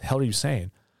the hell are you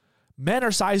saying? Men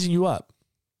are sizing you up,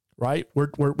 right?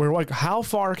 We're like, how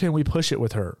far can we push it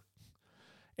with her?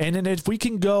 And then if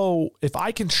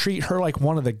I can treat her like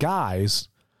one of the guys,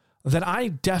 then I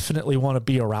definitely want to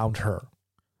be around her.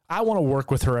 I want to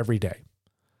work with her every day.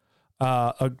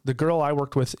 The girl I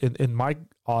worked with in my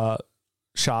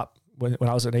shop when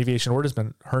I was an aviation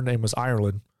ordnance, her name was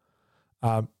Ireland.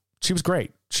 She was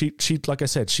great. She, like I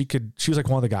said, she was like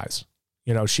one of the guys,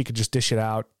 you know, she could just dish it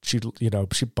out. She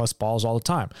bust balls all the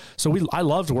time. So I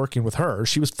loved working with her.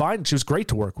 She was fine. She was great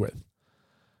to work with.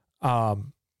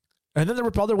 And then there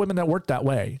were other women that worked that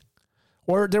way,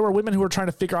 or there were women who were trying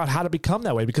to figure out how to become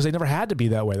that way because they never had to be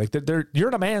that way. Like you're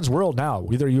in a man's world now,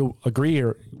 whether you agree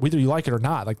or whether you like it or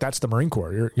not. Like that's the Marine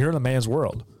Corps. You're in a man's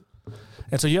world.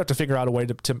 And so you have to figure out a way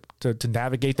to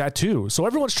navigate that too. So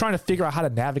everyone's trying to figure out how to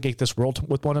navigate this world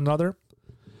with one another.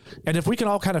 And if we can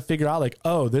all kind of figure out like,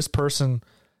 oh, this person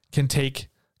can take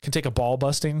a ball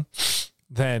busting,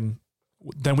 then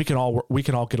we can all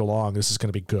get along. This is going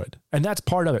to be good. And that's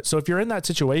part of it. So if you're in that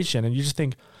situation and you just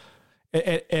think,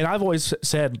 and I've always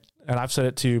said, and I've said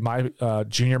it to my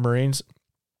junior Marines,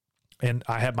 and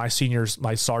I have my seniors,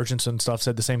 my sergeants and stuff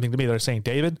said the same thing to me. They're saying,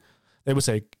 David, they would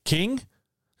say, King,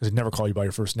 because they never call you by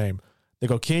your first name. They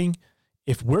go, King,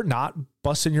 if we're not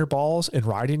busting your balls and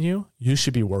riding you, you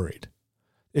should be worried.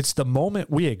 It's the moment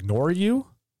we ignore you,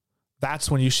 that's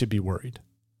when you should be worried.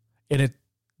 And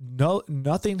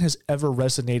nothing has ever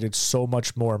resonated so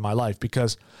much more in my life,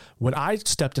 because when I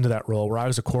stepped into that role where I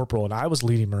was a corporal and I was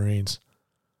leading Marines,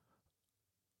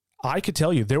 I could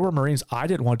tell you there were Marines I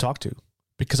didn't want to talk to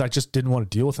because I just didn't want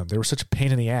to deal with them. They were such a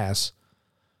pain in the ass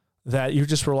that you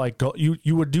just were like,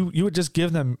 you would just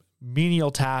give them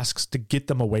menial tasks to get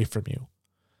them away from you.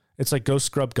 It's like, go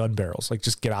scrub gun barrels. Like,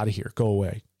 just get out of here. Go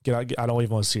away. Get out. I don't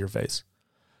even want to see your face,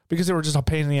 because they were just a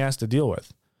pain in the ass to deal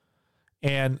with.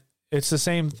 And it's the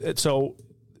same. So,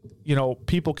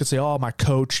 people could say, oh, my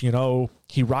coach,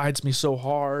 he rides me so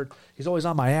hard. He's always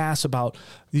on my ass about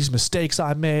these mistakes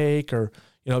I make, or,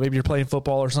 maybe you're playing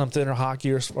football or something, or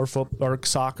hockey or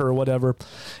soccer or whatever.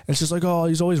 And it's just like, oh,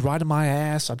 he's always riding my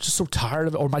ass. I'm just so tired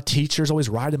of it. Or my teacher's always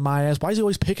riding my ass. Why is he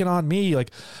always picking on me?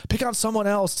 Like, pick on someone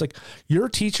else. It's like, your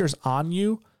teacher's on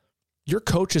you. Your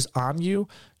coach is on you.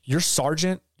 Your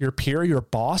sergeant, your peer, your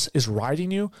boss is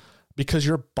riding you because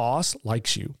your boss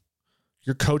likes you.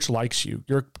 Your coach likes you.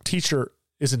 Your teacher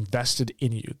is invested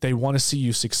in you. They want to see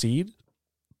you succeed.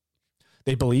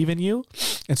 They believe in you.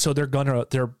 And so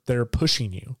they're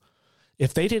pushing you.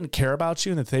 If they didn't care about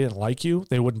you and if they didn't like you,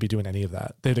 they wouldn't be doing any of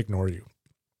that. They'd ignore you.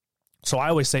 So I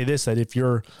always say this, that if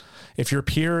your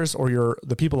peers or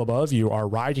the people above you are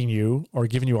riding you or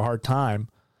giving you a hard time,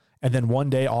 and then one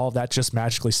day all of that just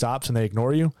magically stops and they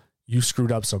ignore you, you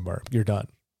screwed up somewhere. You're done.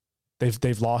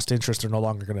 They've lost interest. They're no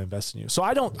longer going to invest in you. So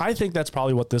I think that's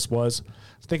probably what this was.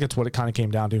 I think it's what it kind of came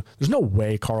down to. There's no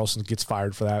way Carlson gets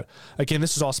fired for that. Again,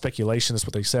 this is all speculation. That's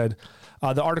what they said.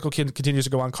 The article continues to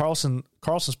go on.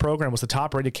 Carlson's program was the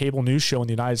top-rated cable news show in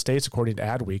the United States, according to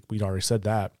Adweek. We'd already said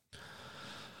that.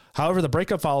 However, the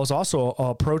breakup follows also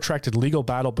a protracted legal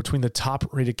battle between the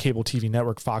top-rated cable TV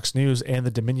network Fox News and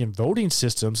the Dominion voting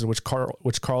systems, in which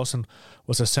Carlson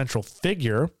was a central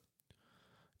figure.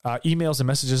 Emails and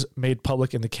messages made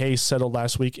public in the case settled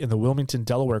last week in the Wilmington,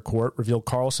 Delaware court revealed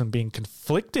Carlson being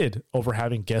conflicted over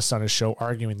having guests on his show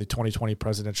arguing the 2020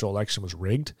 presidential election was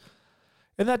rigged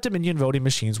and that Dominion voting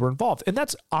machines were involved. And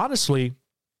that's honestly,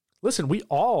 listen, we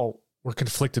all were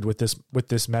conflicted with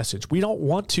this message. We don't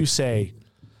want to say,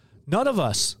 none of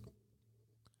us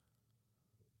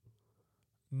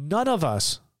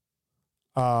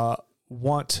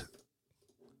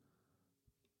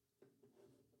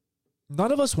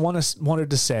wanted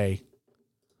to say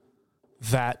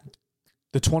that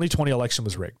the 2020 election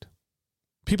was rigged.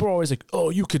 People are always like, oh,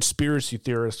 you conspiracy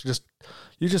theorists,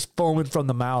 you're just foaming from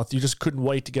the mouth. You just couldn't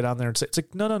wait to get on there and say, it's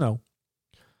like, no.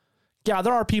 Yeah,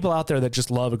 there are people out there that just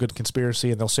love a good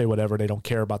conspiracy and they'll say whatever. They don't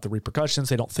care about the repercussions.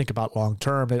 They don't think about long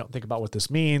term. They don't think about what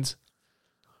this means.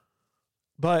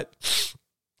 But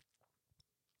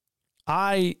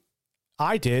I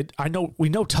did. We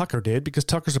know Tucker did because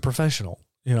Tucker's a professional.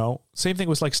 You know, same thing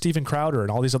with like Steven Crowder and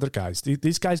all these other guys.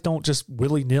 These guys don't just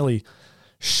willy-nilly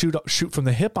shoot from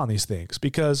the hip on these things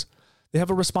because they have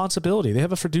a responsibility. They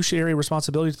have a fiduciary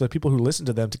responsibility to the people who listen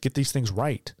to them to get these things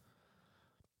right.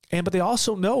 But they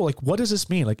also know, like, what does this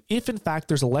mean? Like, if in fact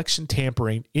there's election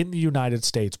tampering in the United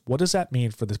States, what does that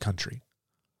mean for the country?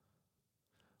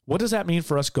 What does that mean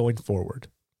for us going forward?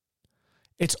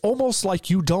 It's almost like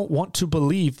you don't want to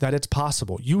believe that it's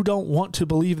possible. You don't want to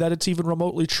believe that it's even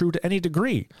remotely true to any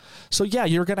degree. So yeah,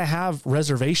 you're going to have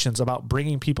reservations about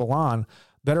bringing people on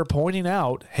that are pointing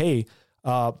out, hey,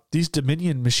 these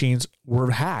Dominion machines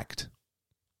were hacked.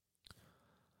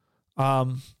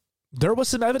 There was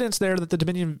some evidence there that the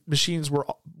Dominion machines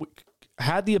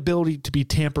had the ability to be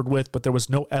tampered with, but there was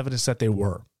no evidence that they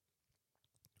were.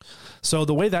 So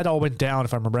the way that all went down,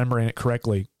 if I'm remembering it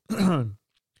correctly,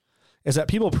 is that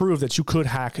people proved that you could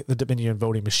hack the Dominion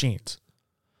voting machines.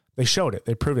 They showed it.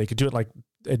 They proved they could do it like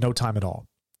in no time at all.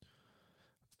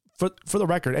 For the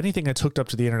record, anything that's hooked up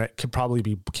to the internet can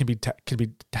be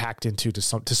hacked into to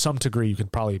some degree. You can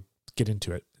probably get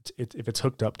into it if it's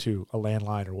hooked up to a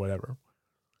landline or whatever.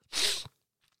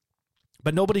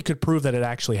 But nobody could prove that it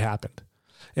actually happened.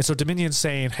 And so Dominion's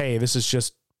saying, hey, this is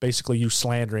just basically you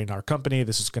slandering our company.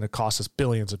 This is going to cost us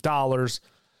billions of dollars.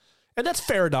 And that's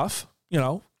fair enough, you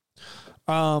know.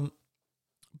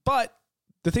 But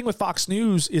the thing with Fox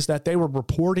News is that they were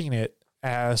reporting it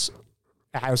as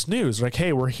news. Like,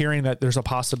 hey, we're hearing that there's a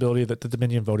possibility that the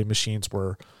Dominion voting machines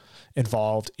were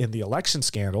involved in the election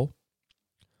scandal.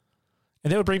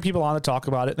 And they would bring people on to talk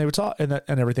about it, and they would talk and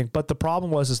everything. But the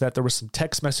problem was that there was some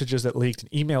text messages that leaked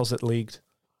and emails that leaked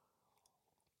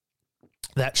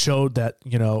that showed that,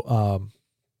 you know,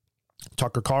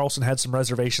 Tucker Carlson had some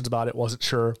reservations about it, wasn't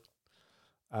sure.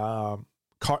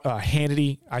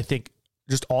 Hannity, I think,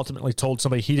 just ultimately told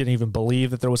somebody he didn't even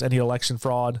believe that there was any election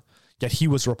fraud, yet he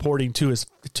was reporting to his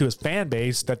fan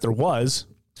base that there was.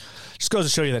 Just goes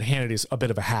to show you that Hannity's a bit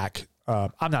of a hack.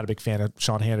 I'm not a big fan of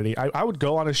Sean Hannity. I would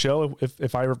go on a show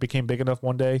if I ever became big enough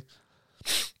one day.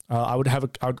 I would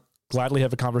gladly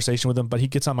have a conversation with him, but he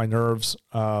gets on my nerves.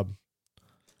 I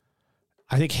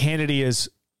think Hannity's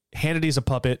a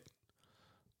puppet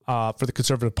for the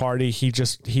Conservative Party.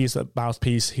 He's a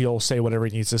mouthpiece. He'll say whatever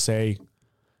he needs to say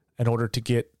in order to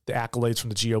get the accolades from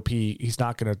the GOP. He's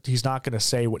not gonna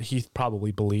say what he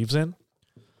probably believes in.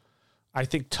 I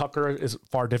think Tucker is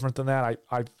far different than that.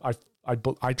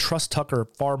 I trust Tucker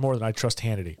far more than I trust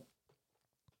Hannity.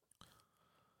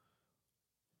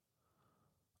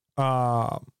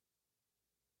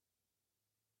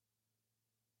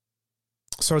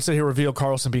 So it said here, revealed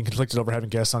Carlson being conflicted over having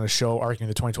guests on his show, arguing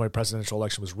the 2020 presidential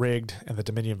election was rigged and the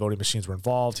Dominion voting machines were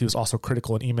involved. He was also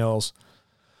critical in emails,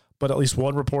 but at least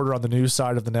one reporter on the news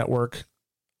side of the network,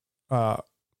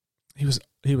 he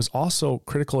was also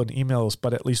critical in emails,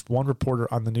 but at least one reporter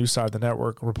on the news side of the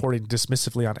network reporting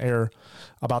dismissively on air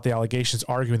about the allegations,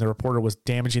 arguing the reporter was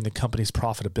damaging the company's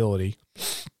profitability.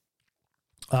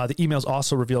 The emails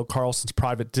also revealed Carlson's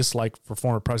private dislike for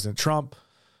former President Trump,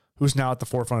 who's now at the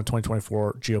forefront of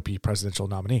 2024 GOP presidential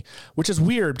nominee, which is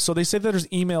weird. So they say that there's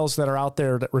emails that are out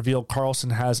there that reveal Carlson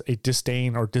has a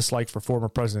disdain or dislike for former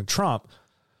President Trump,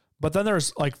 but then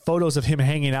there's like photos of him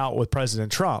hanging out with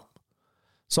President Trump.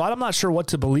 So I'm not sure what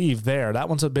to believe there. That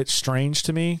one's a bit strange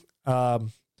to me. I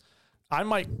I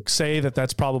might say that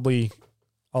that's probably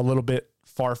a little bit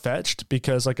far-fetched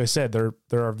because, like I said, there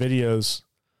are videos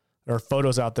or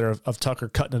photos out there of Tucker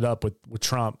cutting it up with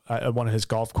Trump at one of his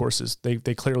golf courses.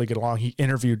 They clearly get along. He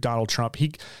interviewed Donald Trump.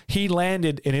 He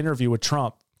landed an interview with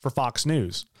Trump for Fox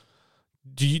News.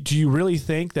 Do you really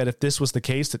think that if this was the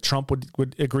case that Trump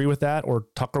would agree with that, or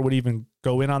Tucker would even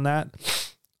go in on that?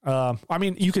 I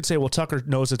mean, you could say, well, Tucker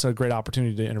knows it's a great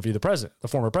opportunity to interview the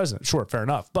former president. Sure, fair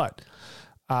enough. But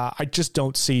I just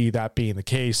don't see that being the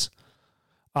case.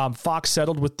 Fox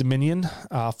settled with Dominion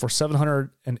for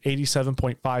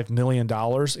 $787.5 million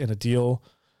in a deal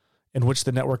in which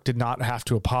the network did not have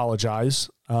to apologize.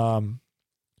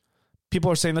 People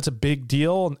are saying that's a big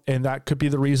deal, and that could be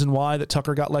the reason why that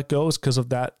Tucker got let go is because of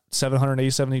that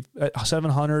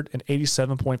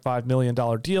 $787.5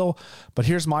 million deal. But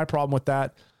here's my problem with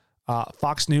that.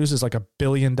 Fox News is like $1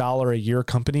 billion a year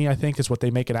company, I think, is what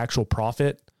they make an actual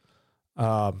profit.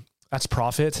 That's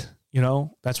profit.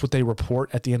 That's what they report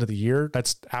at the end of the year.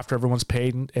 That's after everyone's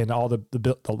paid and all the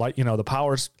light,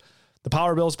 the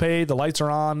power bill's paid, the lights are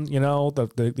on,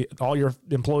 all your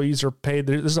employees are paid.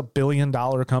 This is $1 billion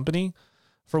company.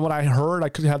 From what I heard, I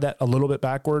could have that a little bit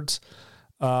backwards.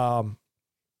 I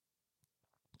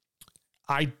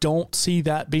don't see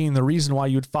that being the reason why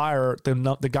you'd fire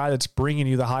the guy that's bringing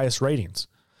you the highest ratings.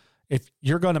 If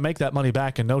you're going to make that money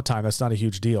back in no time, that's not a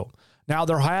huge deal. Now,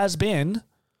 there has been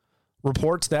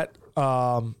reports that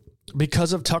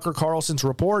because of Tucker Carlson's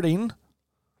reporting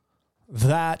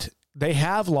that they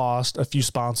have lost a few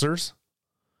sponsors.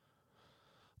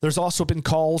 There's also been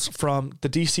calls from the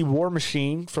DC war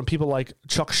machine from people like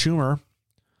Chuck Schumer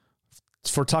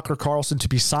for Tucker Carlson to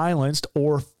be silenced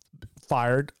or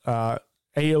fired.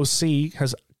 AOC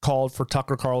has called for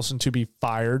Tucker Carlson to be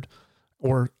fired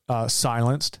or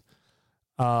silenced,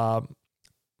 to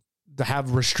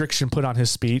have restriction put on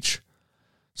his speech.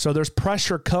 So there's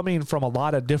pressure coming from a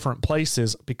lot of different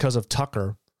places because of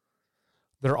Tucker.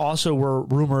 There also were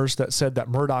rumors that said that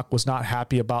Murdoch was not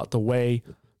happy about the way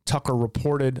Tucker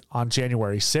reported on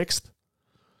January 6th,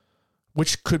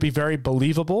 which could be very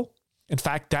believable. In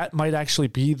fact, that might actually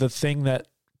be the thing that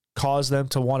caused them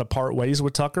to want to part ways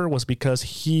with Tucker, was because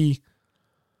he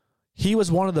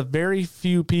was one of the very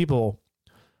few people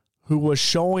who was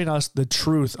showing us the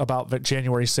truth about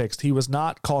January 6th. He was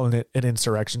not calling it an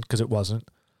insurrection because it wasn't.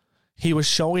 He was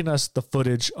showing us the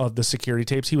footage of the security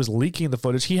tapes. He was leaking the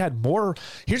footage. He had more.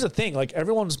 Here's the thing. Like,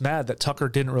 everyone's mad that Tucker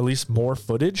didn't release more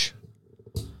footage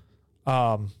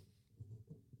from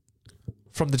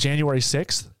the January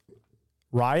 6th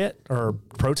riot or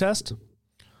protest.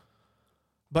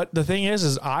 But the thing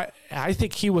is I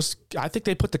think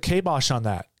they put the kibosh on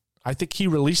that. I think he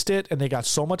released it and they got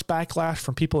so much backlash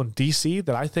from people in DC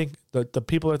that I think that the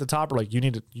people at the top are like, you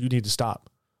need to stop.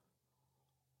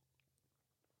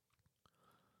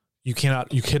 You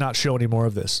cannot show any more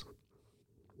of this.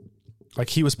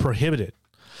 Like, he was prohibited.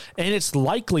 And it's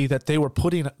likely that they were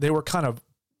kind of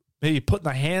maybe putting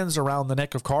the hands around the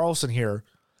neck of Carlson here,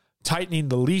 tightening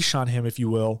the leash on him, if you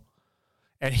will.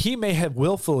 And he may have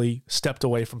willfully stepped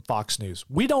away from Fox News.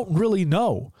 We don't really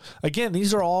know. Again,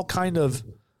 these are all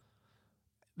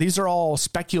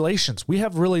speculations. We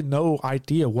have really no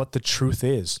idea what the truth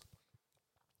is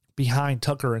behind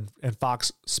Tucker and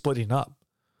Fox splitting up.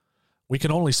 We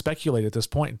can only speculate at this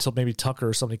point until maybe Tucker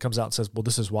or somebody comes out and says, well,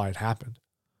 this is why it happened.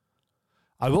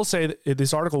 I will say that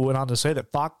this article went on to say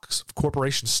that Fox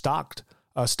Corporation stock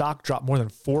dropped more than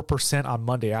 4% on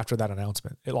Monday after that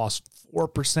announcement. It lost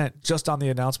 4% just on the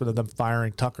announcement of them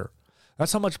firing Tucker.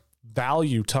 That's how much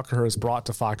value Tucker has brought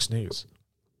to Fox News.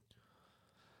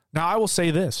 Now, I will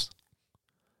say this.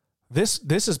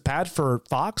 This is bad for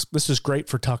Fox. This is great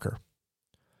for Tucker.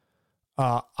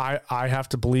 I have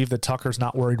to believe that Tucker's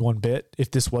not worried one bit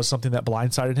if this was something that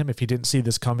blindsided him, if he didn't see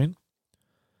this coming.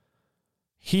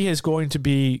 He is going to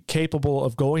be capable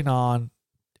of going on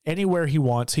anywhere he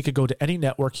wants. He could go to any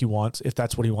network he wants if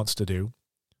that's what he wants to do.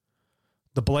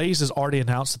 The Blaze has already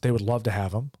announced that they would love to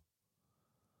have him.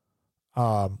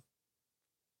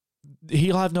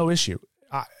 He'll have no issue.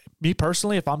 Me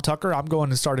personally, if I'm Tucker, I'm going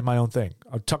and starting my own thing.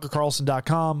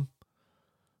 TuckerCarlson.com.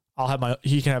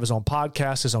 He can have his own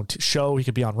podcast, his own show. He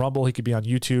could be on Rumble. He could be on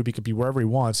YouTube. He could be wherever he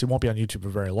wants. He won't be on YouTube for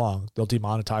very long. They'll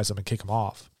demonetize him and kick him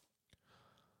off.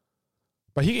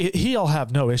 But he'll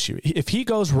have no issue. If he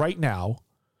goes right now,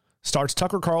 starts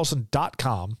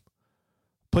TuckerCarlson.com,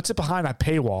 puts it behind a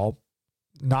paywall,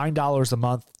 $9 a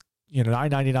month,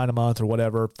 $9.99 a month or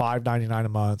whatever, $5.99 a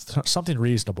month, something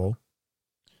reasonable,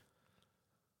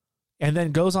 and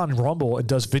then goes on Rumble and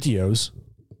does videos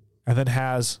and then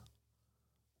has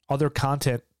other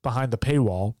content behind the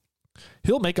paywall,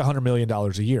 He'll make $100 million a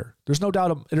year. There's no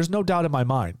doubt in my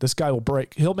mind. This guy will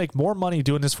break. He'll make more money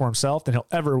doing this for himself than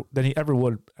he ever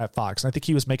would at Fox. And I think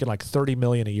he was making like $30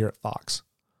 million a year at Fox.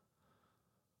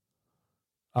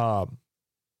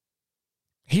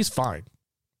 He's fine.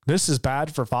 This is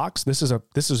bad for Fox. This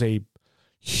is a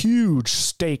huge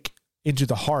stake into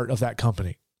the heart of that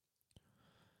company.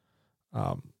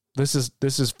 This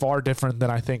is far different than,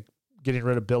 I think, getting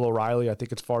rid of Bill O'Reilly. I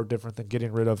think it's far different than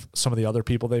getting rid of some of the other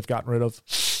people they've gotten rid of.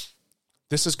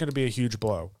 This is going to be a huge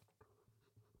blow.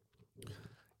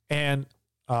 And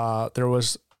there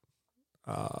was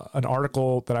an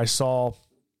article that I saw.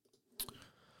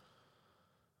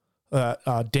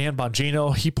 Dan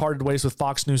Bongino, he parted ways with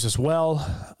Fox News as well.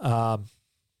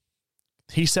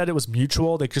 He said it was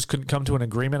mutual. They just couldn't come to an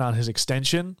agreement on his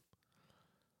extension.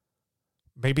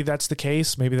 Maybe that's the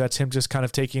case. Maybe that's him just kind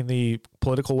of taking the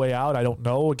political way out. I don't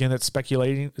know. Again, it's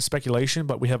speculation,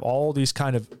 but we have all these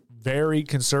kind of very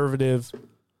conservative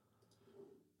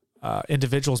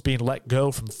individuals being let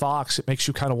go from Fox. It makes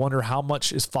you kind of wonder, how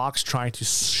much is Fox trying to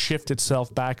shift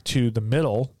itself back to the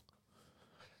middle,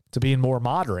 to being more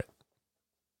moderate?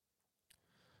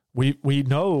 We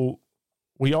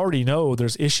already know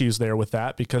there's issues there with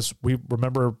that, because we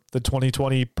remember the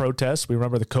 2020 protests. We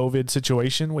remember the COVID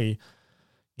situation. We've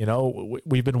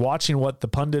been watching what the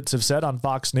pundits have said on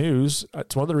Fox News.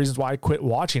 It's one of the reasons why I quit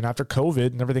watching after COVID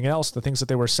and everything else. The things that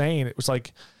they were saying, it was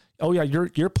like, oh yeah,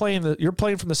 you're playing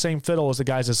from the same fiddle as the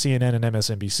guys at CNN and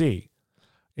MSNBC.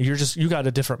 You got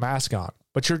a different mask on,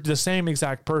 but you're the same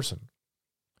exact person.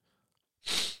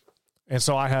 And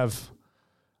so I have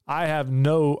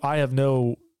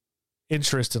no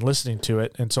interest in listening to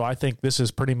it. And so I think this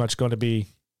is pretty much going to be,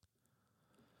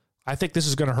 I think this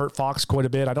is going to hurt Fox quite a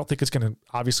bit. I don't think it's going to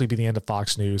obviously be the end of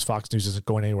Fox News. Fox News isn't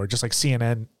going anywhere. Just like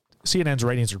CNN's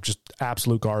ratings are just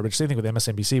absolute garbage. Same thing with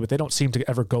MSNBC, but they don't seem to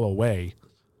ever go away.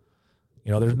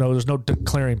 There's no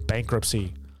declaring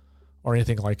bankruptcy or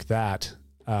anything like that.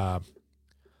 But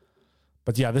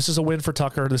yeah, this is a win for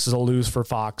Tucker. This is a lose for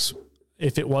Fox.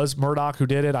 If it was Murdoch who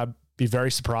did it, I'd be very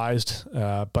surprised.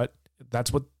 But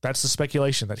that's the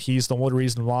speculation, that he's the one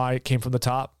reason why it came from the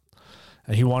top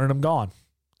and he wanted him gone.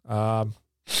 And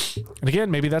again,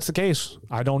 maybe that's the case.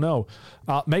 I don't know.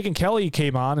 Megyn Kelly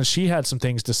came on and she had some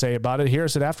things to say about it. Here it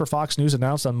said, after Fox News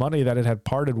announced on Monday that it had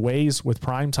parted ways with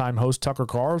primetime host Tucker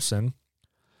Carlson,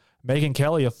 Megyn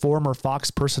Kelly, a former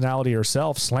Fox personality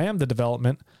herself, slammed the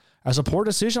development as a poor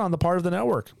decision on the part of the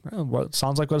network. Well, it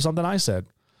sounds like something I said.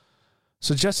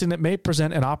 Suggesting it may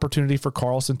present an opportunity for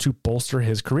Carlson to bolster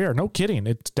his career. No kidding.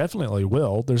 It definitely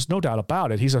will. There's no doubt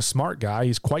about it. He's a smart guy.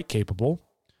 He's quite capable.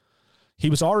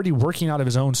 He was already working out of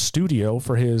his own studio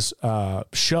for his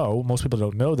show. Most people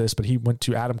don't know this, but he went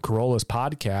to Adam Carolla's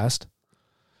podcast,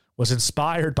 was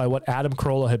inspired by what Adam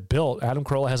Carolla had built. Adam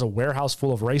Carolla has a warehouse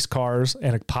full of race cars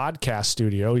and a podcast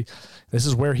studio. This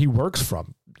is where he works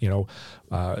from.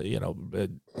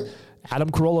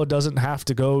 Adam Carolla doesn't have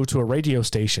to go to a radio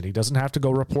station. He doesn't have to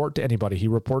go report to anybody. He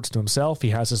reports to himself.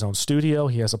 He has his own studio.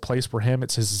 He has a place for him.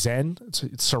 It's his zen.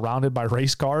 It's surrounded by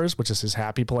race cars, which is his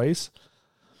happy place.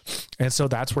 And so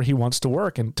that's where he wants to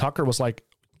work. And Tucker was like,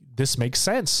 this makes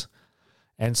sense.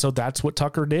 And so that's what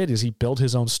Tucker did, is he built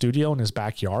his own studio in his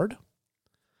backyard.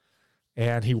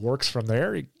 And he works from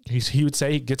there. He would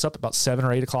say he gets up about 7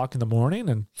 or 8 o'clock in the morning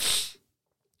and sits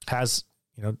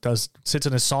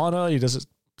in his sauna.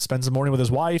 Spends the morning with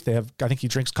his wife. I think he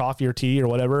drinks coffee or tea or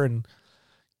whatever and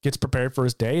gets prepared for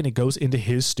his day. And he goes into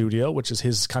his studio, which is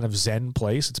his kind of zen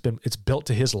place. It's built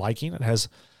to his liking.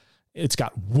 It's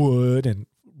got wood and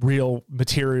real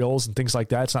materials and things like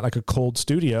that. It's not like a cold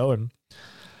studio. And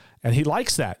he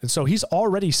likes that. And so he's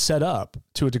already set up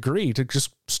to a degree to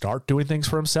just start doing things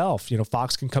for himself.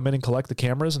 Fox can come in and collect the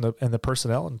cameras and the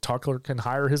personnel, and Tucker can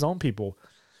hire his own people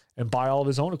and buy all of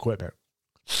his own equipment.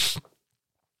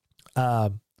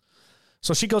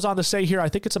 So she goes on to say here, I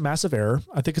think it's a massive error.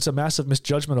 I think it's a massive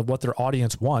misjudgment of what their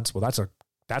audience wants. Well,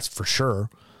 that's for sure.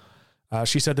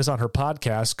 She said this on her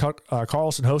podcast.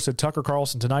 Carlson hosted Tucker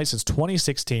Carlson Tonight since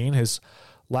 2016. His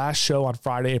last show on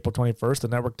Friday, April 21st. The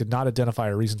network did not identify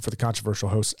a reason for the controversial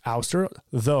host's ouster,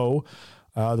 though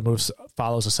the move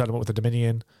follows a settlement with the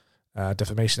Dominion,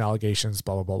 defamation allegations,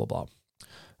 blah, blah, blah, blah,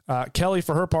 blah. Kelly,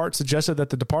 for her part, suggested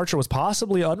that the departure was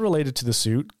possibly unrelated to the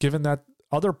suit, given that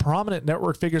other prominent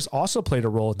network figures also played a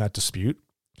role in that dispute.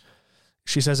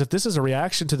 She says, if this is a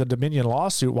reaction to the Dominion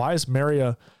lawsuit, why is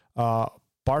Maria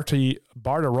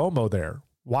Bartiromo there?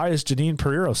 Why is Janine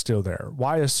Pereiro still there?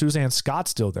 Why is Suzanne Scott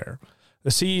still there? The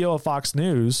CEO of Fox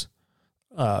News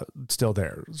still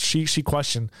there. She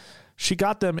questioned. She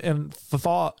got them in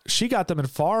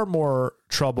far more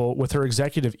trouble with her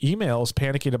executive emails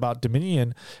panicking about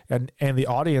Dominion and the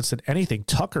audience than anything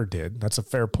Tucker did. That's a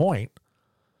fair point.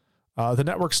 The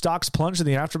network stocks plunged in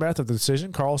the aftermath of the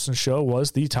decision. Carlson's show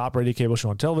was the top-rated cable show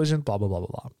on television, blah, blah, blah, blah,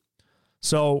 blah.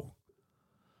 So,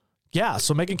 yeah,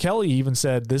 so Megyn Kelly even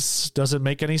said, this doesn't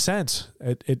make any sense.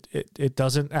 It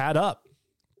doesn't add up.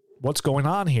 What's going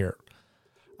on here?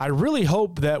 I really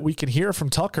hope that we can hear from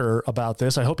Tucker about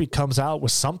this. I hope he comes out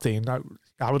with something.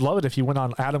 I would love it if he went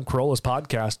on Adam Carolla's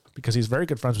podcast because he's very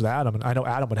good friends with Adam, and I know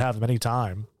Adam would have him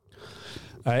anytime.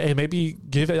 And maybe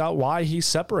give out why he's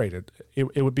separated.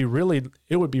 It would be really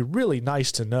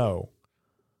nice to know.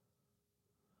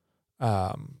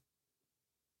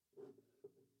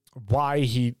 Why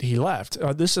he left.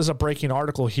 This is a breaking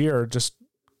article here, just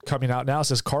coming out now. It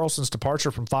says Carlson's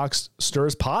departure from Fox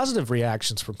stirs positive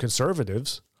reactions from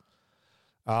conservatives.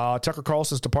 Tucker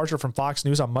Carlson's departure from Fox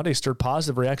News on Monday stirred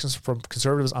positive reactions from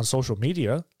conservatives on social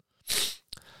media.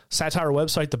 Satire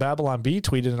website The Babylon Bee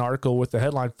tweeted an article with the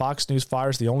headline, Fox News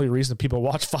fires the only reason people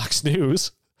watch Fox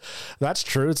News. That's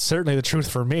true. It's certainly the truth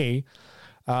for me.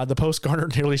 The post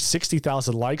garnered nearly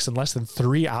 60,000 likes in less than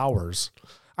 3 hours.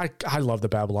 I love the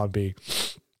Babylon Bee.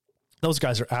 Those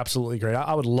guys are absolutely great.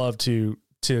 I would love to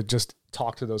just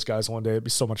talk to those guys one day. It'd be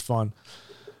so much fun.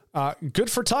 Good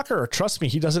for Tucker. Trust me,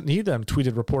 he doesn't need them,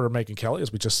 tweeted reporter Megyn Kelly,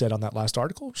 as we just said on that last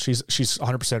article. She's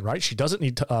 100% right. She doesn't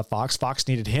need Fox. Fox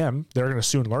needed him. They're going to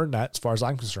soon learn that, as far as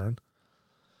I'm concerned.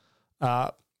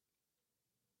 Her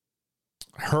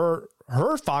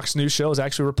Fox News show is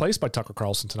actually replaced by Tucker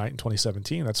Carlson tonight in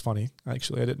 2017. That's funny.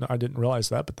 Actually, I didn't realize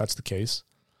that, but that's the case.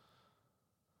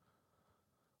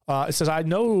 It says, I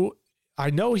know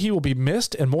he will be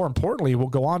missed, and more importantly, will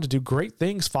go on to do great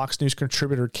things, Fox News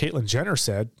contributor Caitlyn Jenner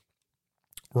said.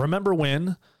 Remember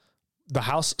when the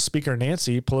House Speaker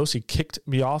Nancy Pelosi kicked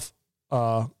me off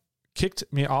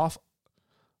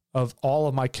of all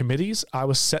of my committees? I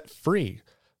was set free.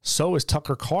 So is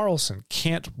Tucker Carlson.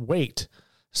 Can't wait,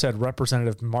 said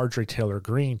Representative Marjorie Taylor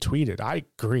Greene, tweeted. I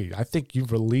agree. I think you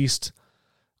released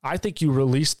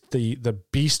the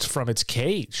beast from its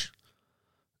cage.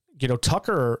 You know,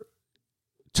 Tucker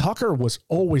was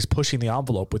always pushing the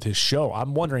envelope with his show.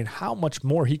 I'm wondering how much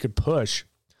more he could push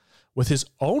with his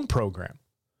own program,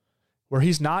 where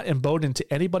he's not emboldened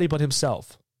to anybody but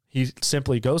himself. He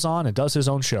simply goes on and does his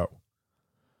own show.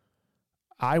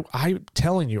 I'm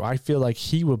telling you, I feel like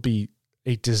he will be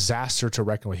a disaster to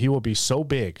reckon with. He will be so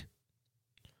big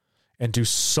and do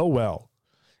so well.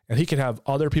 And he could have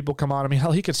other people come on. I mean,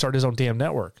 hell, he could start his own damn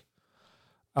network.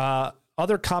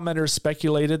 Other commenters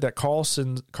speculated that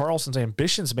Carlson's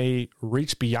ambitions may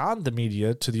reach beyond the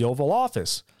media to the Oval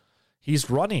Office.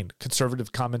 He's running,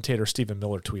 conservative commentator Stephen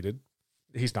Miller tweeted.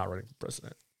 He's not running for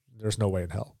president. There's no way in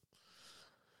hell.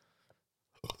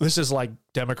 This is like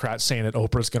Democrats saying that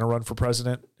Oprah's going to run for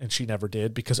president, and she never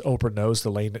did because Oprah knows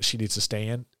the lane that she needs to stay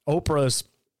in. Oprah's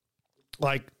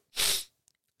like,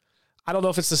 I don't know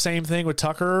if it's the same thing with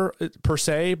Tucker per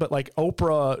se, but like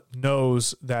Oprah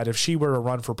knows that if she were to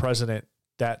run for president,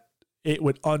 that it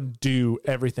would undo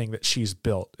everything that she's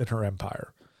built in her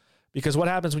empire. Because what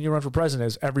happens when you run for president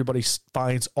is everybody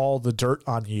finds all the dirt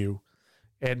on you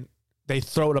and they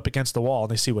throw it up against the wall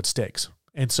and they see what sticks.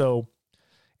 And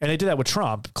they did that with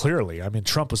Trump, clearly. I mean,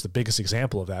 Trump was the biggest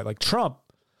example of that. Like Trump,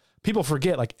 people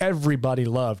forget, like everybody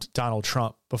loved Donald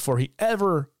Trump before he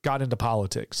ever got into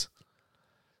politics.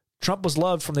 Trump was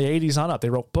loved from the 80s on up. They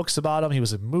wrote books about him. He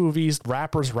was in movies.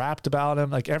 Rappers rapped about him.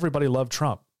 Like everybody loved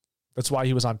Trump. That's why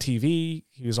he was on TV.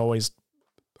 He was always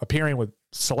appearing with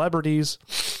celebrities.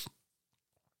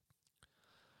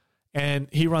 And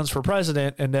he runs for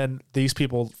president, and then these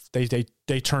people, they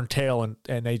turn tail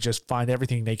and they just find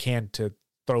everything they can to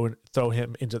throw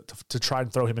him into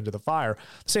the fire.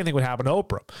 The same thing would happen to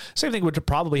Oprah. Same thing would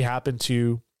probably happen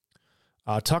to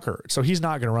Tucker. So he's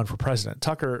not going to run for president.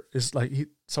 Tucker is like,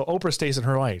 so Oprah stays in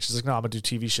her lane. She's like, no, I'm going to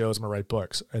do TV shows. I'm going to write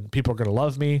books, and people are going to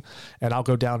love me, and I'll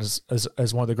go down as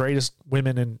one of the greatest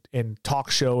women in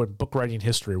talk show and book writing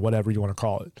history, whatever you want to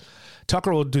call it.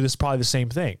 Tucker will do this probably the same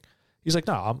thing. He's like,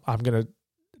 no, I'm going to,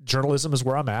 journalism is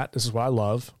where I'm at. This is what I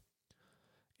love.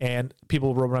 And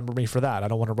people will remember me for that. I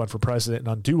don't want to run for president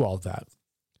and undo all of that.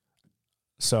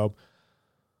 So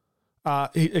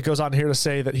it goes on here to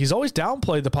say that he's always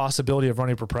downplayed the possibility of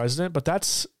running for president, but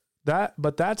that's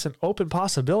an open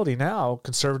possibility now.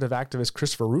 Conservative activist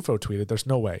Christopher Rufo tweeted, there's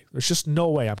no way. There's just no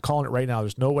way. I'm calling it right now.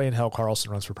 There's no way in hell Carlson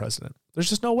runs for president. There's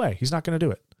just no way. He's not going to do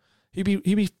it. He'd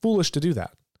be foolish to do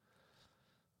that.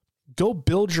 Go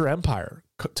build your empire,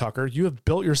 Tucker. You have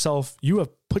put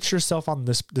yourself on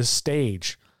this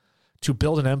stage to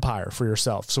build an empire for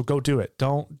yourself. So go do it.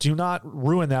 Do not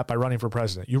ruin that by running for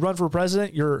president. You run for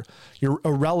president, you're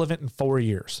irrelevant in 4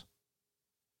 years.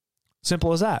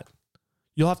 Simple as that.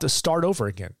 You'll have to start over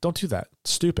again. Don't do that.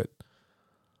 It's stupid.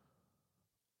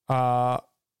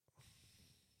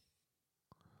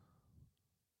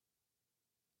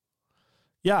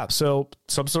 Yeah, so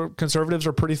some sort of conservatives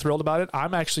are pretty thrilled about it.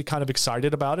 I'm actually kind of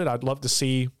excited about it. I'd love to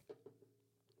see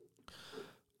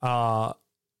where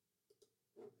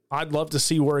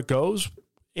it goes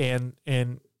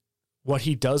and what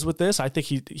he does with this. I think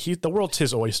he the world's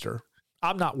his oyster.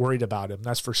 I'm not worried about him,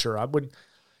 that's for sure. I wouldn't,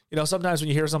 sometimes when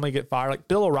you hear somebody get fired, like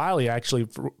Bill O'Reilly, actually,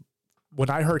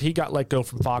 when I heard he got let go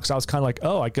from Fox, I was kind of like,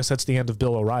 oh, I guess that's the end of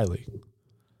Bill O'Reilly.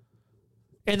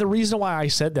 And the reason why I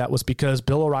said that was because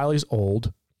Bill O'Reilly's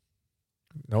old.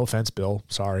 No offense, Bill.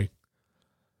 Sorry.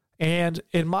 And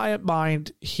in my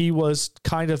mind, he was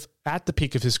kind of at the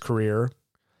peak of his career.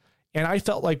 And I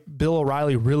felt like Bill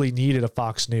O'Reilly really needed a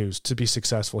Fox News to be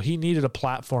successful. He needed a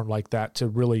platform like that to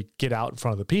really get out in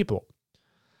front of the people.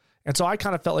 And so I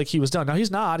kind of felt like he was done. Now, he's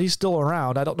not. He's still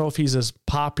around. I don't know if he's as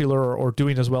popular or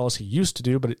doing as well as he used to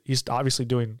do, but he's obviously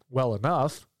doing well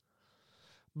enough.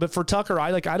 But for Tucker,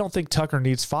 I don't think Tucker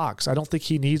needs Fox. I don't think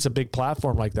he needs a big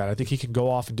platform like that. I think he can go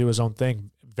off and do his own thing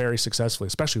very successfully,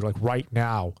 especially like right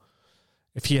now.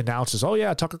 If he announces, oh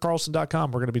yeah,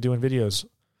 TuckerCarlson.com, we're going to be doing videos.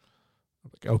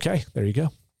 Like, okay, there you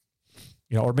go.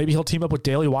 Or maybe he'll team up with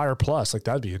Daily Wire Plus. Like,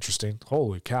 that'd be interesting.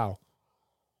 Holy cow.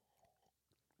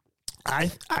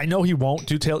 I know he won't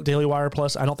do Daily Wire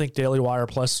Plus. I don't think Daily Wire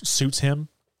Plus suits him.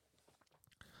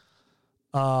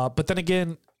 But then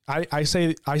again, I was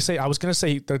going to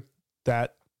say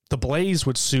that the Blaze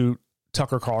would suit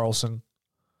Tucker Carlson.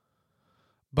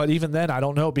 But even then, I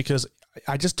don't know, because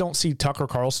I just don't see Tucker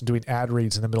Carlson doing ad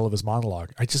reads in the middle of his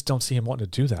monologue. I just don't see him wanting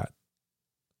to do that.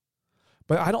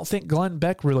 But I don't think Glenn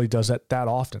Beck really does that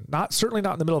often. Certainly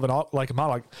not in the middle of a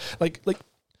monologue. Like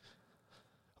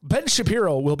Ben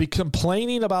Shapiro will be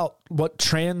complaining about what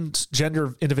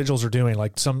transgender individuals are doing.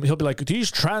 He'll be like,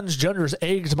 these transgenders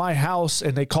egged my house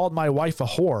and they called my wife a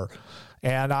whore.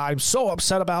 And I'm so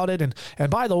upset about it. And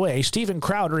by the way, Steven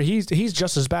Crowder, he's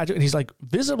just as bad. And he's like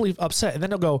visibly upset. And then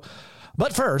he'll go,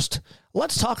 but first,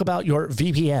 let's talk about your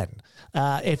VPN.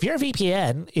 If your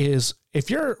VPN if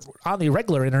you're on the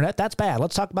regular internet, that's bad.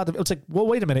 Let's talk about it's like, well,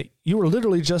 wait a minute. You were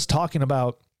literally just talking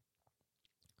about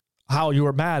how you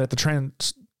were mad at the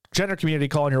transgender community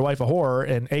calling your wife a whore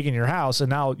and egging your house. And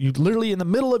now you literally in the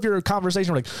middle of your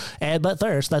conversation, like, but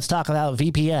first let's talk about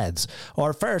VPNs,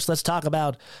 or first let's talk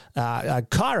about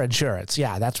car insurance.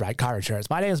 Yeah, that's right. Car insurance.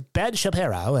 My name is Ben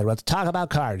Shapiro and let's talk about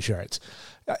car insurance.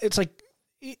 It's like,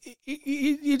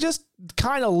 you just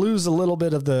kind of lose a little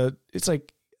bit of it's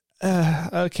like,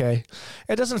 okay.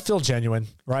 It doesn't feel genuine,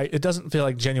 right? It doesn't feel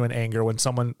like genuine anger when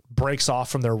someone breaks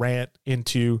off from their rant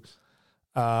into,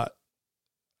 talking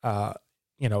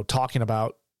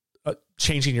about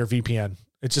changing your VPN.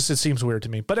 It seems weird to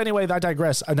me. But anyway, I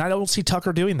digress. And I don't see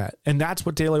Tucker doing that. And that's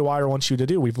what Daily Wire wants you to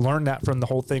do. We've learned that from the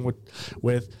whole thing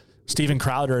with Steven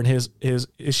Crowder and his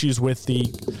issues with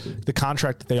the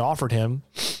contract that they offered him.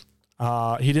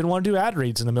 He didn't want to do ad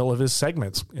reads in the middle of his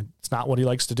segments. It's not what he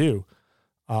likes to do.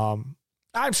 I'm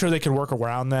sure they could work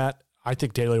around that. I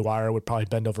think Daily Wire would probably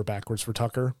bend over backwards for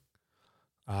Tucker.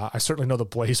 I certainly know the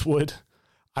Blaze would.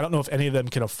 I don't know if any of them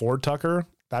can afford Tucker.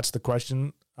 That's the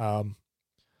question. And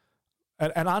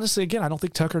honestly, again, I don't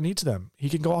think Tucker needs them. He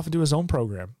can go off and do his own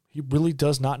program. He really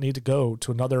does not need to go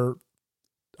to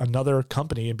another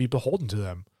company and be beholden to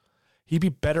them. He'd be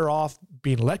better off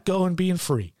being let go and being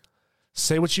free.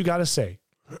 Say what you got to say.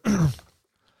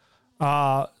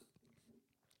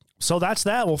 So that's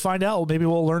that. We'll find out. Maybe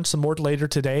we'll learn some more later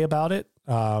today about it.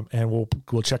 And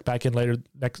we'll check back in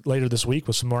later this week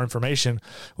with some more information.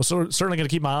 We're certainly going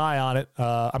to keep my eye on it.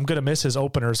 I'm going to miss his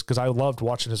openers because I loved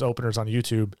watching his openers on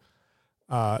YouTube.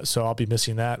 So I'll be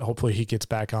missing that. Hopefully he gets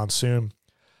back on soon.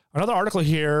 Another article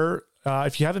here.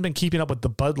 If you haven't been keeping up with the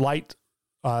Bud Light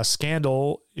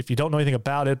scandal, if you don't know anything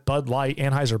about it, Bud Light,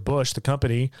 Anheuser-Busch, the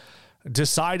company,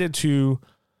 decided to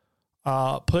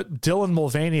put Dylan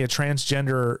Mulvaney, a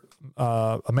transgender,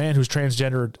 a man who's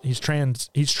transgendered, he's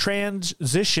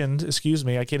transitioned, excuse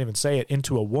me, I can't even say it,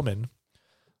 into a woman.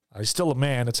 He's still a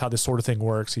man. That's how this sort of thing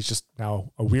works. He's just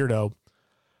now a weirdo.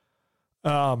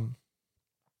 Bud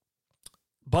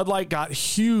Light got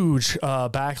huge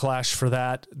backlash for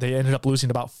that. They ended up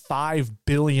losing about $5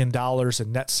 billion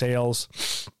in net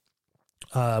sales,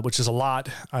 which is a lot.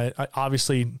 I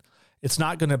obviously, it's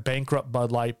not going to bankrupt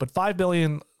Bud Light, but $5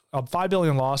 billion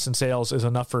loss in sales is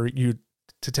enough for you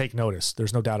to take notice.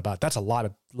 There's no doubt about it. That's a lot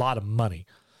of money.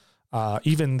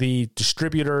 Even the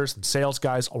distributors and sales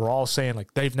guys were all saying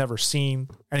like they've never seen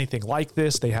anything like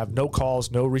this. They have no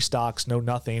calls, no restocks, no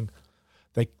nothing.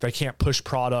 They can't push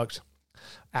product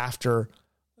after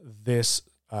this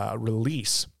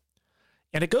release.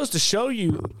 And it goes to show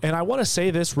you, and I want to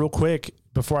say this real quick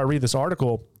before I read this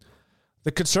article,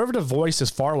 the conservative voice is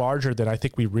far larger than I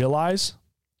think we realize.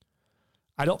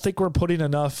 I don't think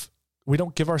we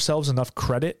don't give ourselves enough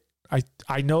credit.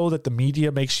 I know that the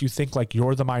media makes you think like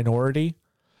you're the minority,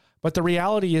 but the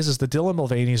reality is the Dylan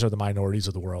Mulvaney's are the minorities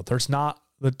of the world. There's not,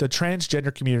 the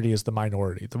transgender community is the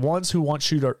minority. The ones who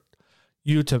want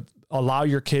you to allow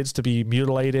your kids to be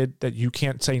mutilated, that you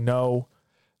can't say no,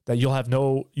 that you have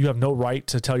no right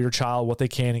to tell your child what they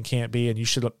can and can't be, and you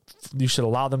should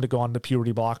allow them to go on to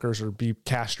puberty blockers or be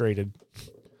castrated.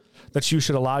 That you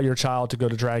should allow your child to go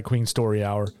to drag queen story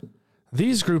hour.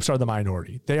 These groups are the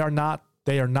minority. They are not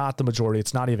the majority.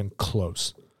 It's not even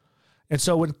close. And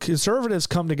so when conservatives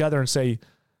come together and say,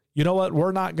 you know what,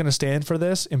 we're not going to stand for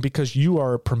this, and because you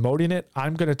are promoting it,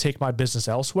 I'm going to take my business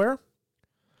elsewhere,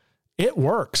 it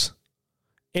works.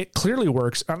 It clearly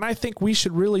works. And I think we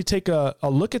should really take a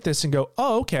look at this and go,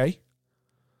 oh, okay.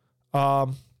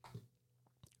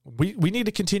 We need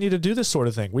to continue to do this sort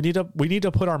of thing. We need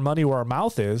to put our money where our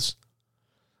mouth is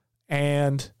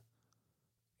and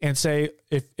say,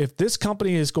 if this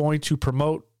company is going to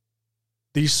promote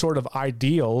these sort of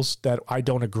ideals that I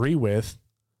don't agree with,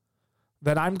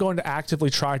 then I'm going to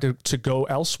actively try to go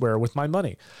elsewhere with my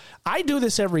money. I do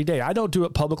this every day. I don't do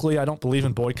it publicly. I don't believe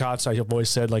in boycotts. I have always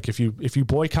said, like, if you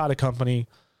boycott a company,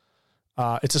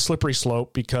 it's a slippery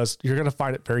slope because you're going to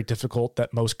find it very difficult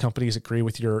that most companies agree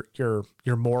with your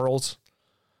morals,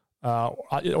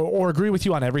 or agree with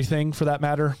you on everything for that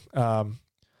matter.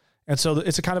 And so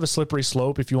it's a kind of a slippery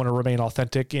slope if you want to remain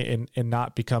authentic and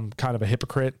not become kind of a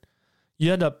hypocrite.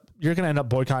 You're going to end up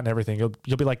boycotting everything.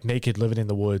 You'll be like naked living in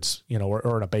the woods,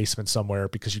 or in a basement somewhere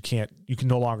because you can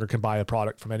no longer buy a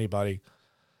product from anybody.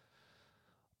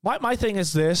 My thing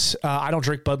is this, I don't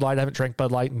drink Bud Light. I haven't drank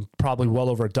Bud Light in probably well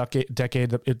over a decade.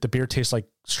 The beer tastes like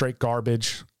straight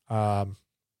garbage.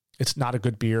 It's not a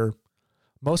good beer.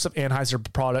 Most of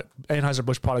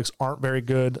Anheuser-Busch products aren't very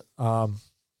good.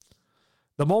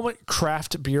 The moment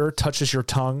craft beer touches your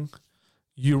tongue,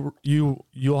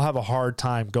 you'll have a hard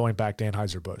time going back to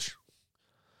Anheuser-Busch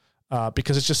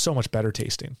because it's just so much better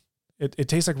tasting. It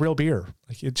tastes like real beer.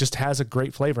 Like, it just has a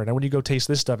great flavor. And then when you go taste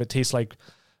this stuff, it tastes like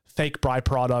fake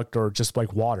byproduct or just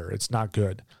like water. It's not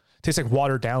good. It tastes like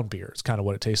watered down beer. It's kind of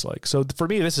what it tastes like. So for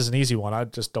me, this is an easy one. I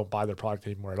just don't buy their product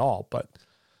anymore at all. But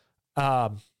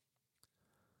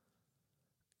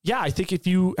yeah, I think if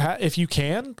you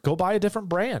can go buy a different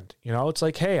brand, it's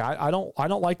like, hey, I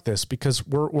don't like this because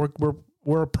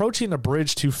we're approaching the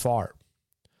bridge too far.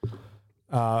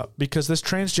 Because this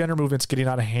transgender movement's getting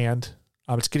out of hand.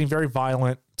 It's getting very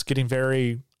violent. It's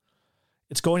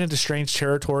going into strange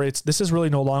territory. This is really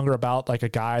no longer about like a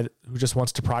guy who just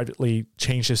wants to privately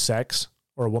change his sex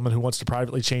or a woman who wants to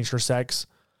privately change her sex.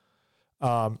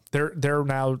 They're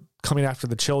now coming after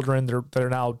the children. They're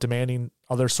now demanding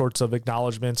other sorts of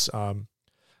acknowledgments.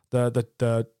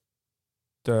 The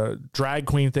drag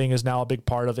queen thing is now a big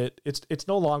part of it. It's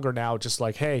no longer now just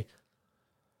like, hey,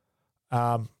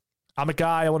 I'm a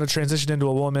guy. I want to transition into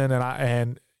a woman,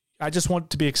 and I just want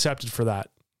to be accepted for that.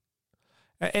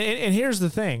 And here's the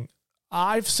thing.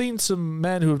 I've seen some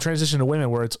men who have transitioned to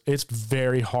women where it's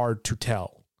very hard to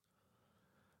tell.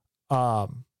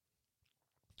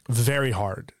 Very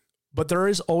hard. But there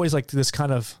is always like this you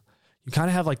kind of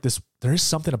have like this, there is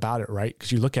something about it, right?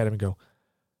 Because you look at him and go,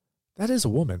 that is a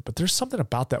woman, but there's something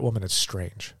about that woman that's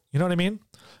strange. You know what I mean?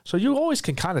 So you always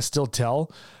can kind of still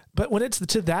tell. But when it's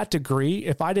to that degree,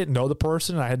 if I didn't know the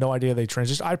person and I had no idea they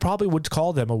transitioned, I probably would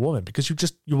call them a woman because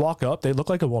you walk up, they look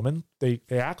like a woman, they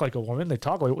act like a woman, they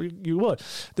talk like you would.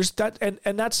 There's that,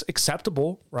 and that's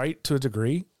acceptable, right, to a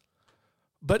degree.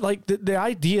 But like the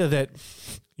idea that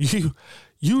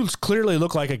you clearly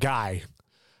look like a guy,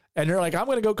 and you're like, I'm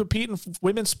going to go compete in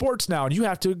women's sports now, and you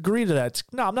have to agree to that.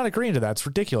 No, I'm not agreeing to that. It's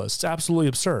ridiculous. It's absolutely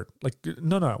absurd. Like,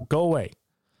 no, go away.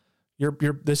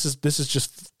 This is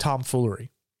just tomfoolery.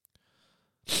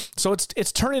 So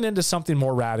it's turning into something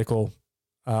more radical,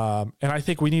 and I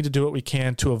think we need to do what we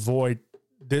can to avoid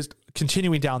this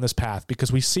continuing down this path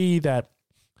because we see that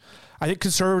I think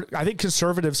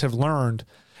conservatives have learned,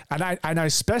 and I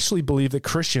especially believe that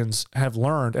Christians have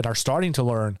learned and are starting to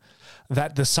learn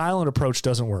that the silent approach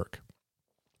doesn't work,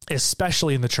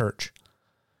 especially in the church.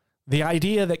 The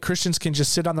idea that Christians can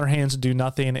just sit on their hands and do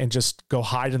nothing and just go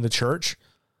hide in the church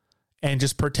and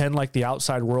just pretend like the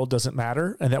outside world doesn't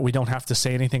matter and that we don't have to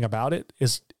say anything about it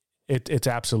it's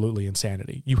absolutely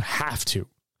insanity. You have to.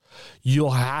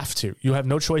 You'll have to. You have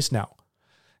no choice now.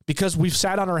 Because we've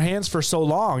sat on our hands for so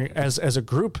long as a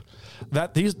group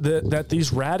that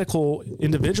these radical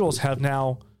individuals have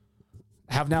now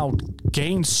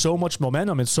gained so much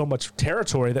momentum and so much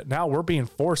territory that now we're being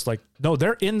forced, like, no,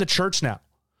 they're in the church now.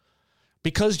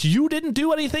 Because you didn't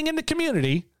do anything in the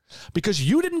community, because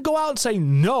you didn't go out and say,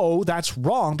 no, that's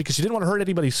wrong, because you didn't want to hurt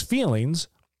anybody's feelings,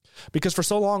 because for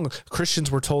so long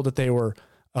Christians were told that they were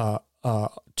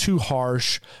too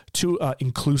harsh, too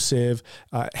inclusive,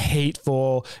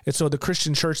 hateful. And so the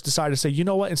Christian church decided to say, you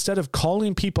know what, instead of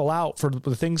calling people out for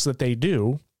the things that they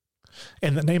do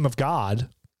in the name of God,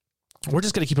 we're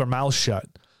just going to keep our mouths shut.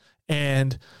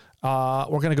 And we're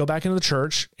going to go back into the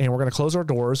church and we're going to close our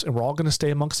doors and we're all going to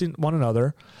stay amongst one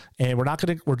another. And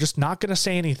we're just not going to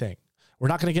say anything. We're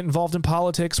not going to get involved in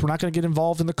politics. We're not going to get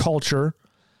involved in the culture.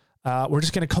 We're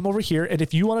just going to come over here. And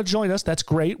if you want to join us, that's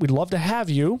great. We'd love to have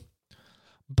you.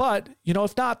 But,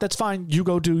 if not, that's fine. You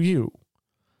go do you.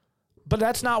 But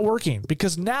that's not working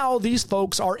because now these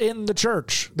folks are in the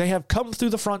church. They have come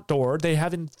through the front door. They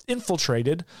have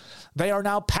infiltrated. They are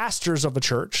now pastors of the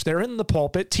church. They're in the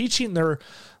pulpit teaching their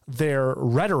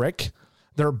rhetoric,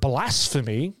 their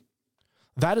blasphemy.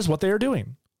 That is what they are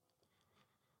doing.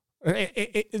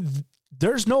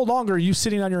 There's no longer you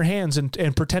sitting on your hands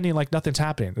and pretending like nothing's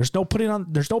happening. There's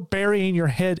no burying your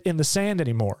head in the sand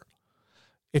anymore.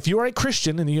 If you are a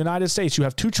Christian in the United States, you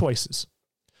have two choices.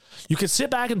 You can sit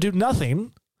back and do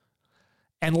nothing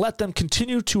and let them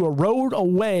continue to erode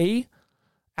away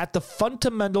at the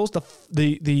fundamentals,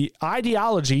 the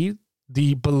ideology,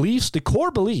 the beliefs, the core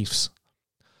beliefs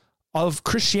of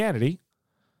Christianity.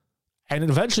 And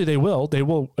eventually they will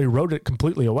erode it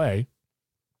completely away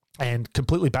and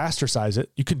completely bastardize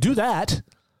it. You can do that,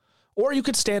 or you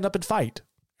can stand up and fight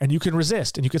and you can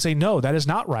resist and you can say, no, that is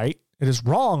not right. It is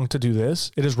wrong to do this.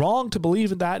 It is wrong to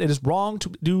believe in that. It is wrong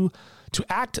to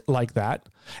act like that.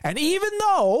 And even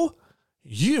though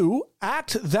you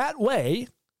act that way,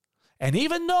 and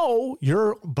even though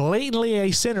you're blatantly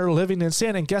a sinner living in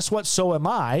sin, and guess what? So am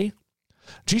I.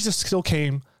 Jesus still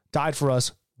came, died for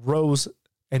us, rose,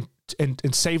 and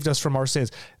saved us from our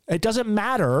sins. It doesn't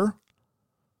matter.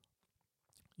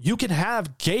 You can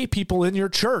have gay people in your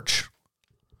church.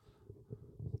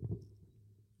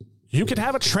 You can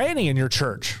have a tranny in your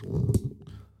church,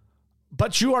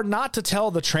 but you are not to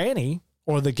tell the tranny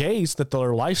or the gays that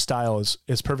their lifestyle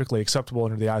is perfectly acceptable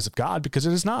under the eyes of God, because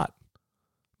it is not.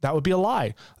 That would be a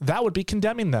lie. That would be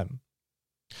condemning them.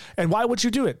 And why would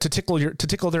you do it? To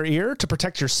tickle their ear, to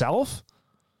protect yourself?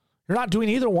 You're not doing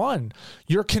either one.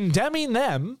 You're condemning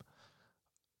them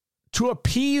to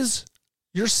appease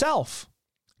yourself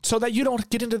so that you don't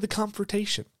get into the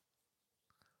confrontation.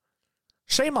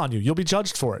 Shame on you. You'll be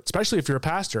judged for it, especially if you're a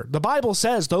pastor. The Bible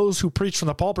says those who preach from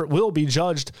the pulpit will be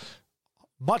judged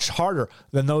much harder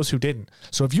than those who didn't.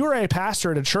 So if you're a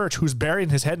pastor at a church who's burying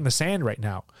his head in the sand right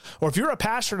now, or if you're a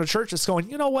pastor in a church that's going,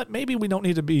 you know what, maybe we don't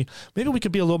need to be, maybe we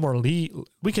could be a little more,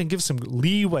 we can give some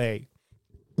leeway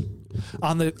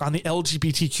on the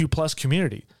LGBTQ plus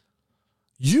community.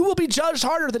 You will be judged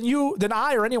harder than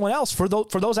I or anyone else for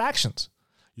those actions.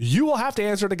 You will have to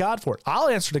answer to God for it. I'll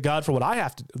answer to God for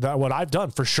what I've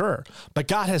done for sure. But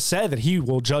God has said that he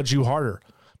will judge you harder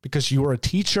because you are a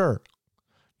teacher.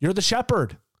 You're the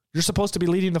shepherd. You're supposed to be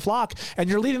leading the flock, and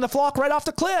you're leading the flock right off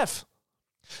the cliff.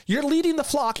 You're leading the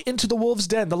flock into the wolf's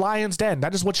den, the lion's den.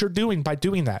 That is what you're doing by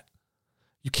doing that.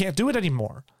 You can't do it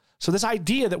anymore. So this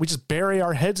idea that we just bury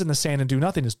our heads in the sand and do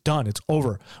nothing is done. It's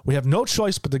over. We have no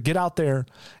choice but to get out there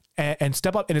and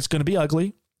step up, and it's going to be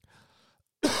ugly.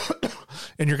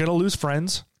 And you're going to lose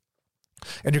friends,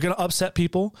 and you're going to upset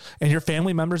people and your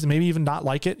family members, and maybe even not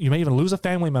like it. You may even lose a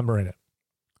family member in it.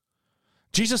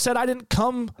 Jesus said, I didn't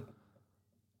come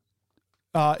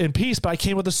in peace, but I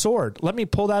came with a sword. Let me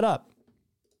pull that up.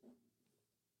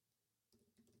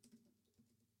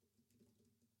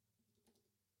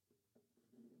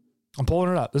 I'm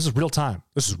pulling it up. This is real time.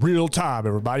 This is real time,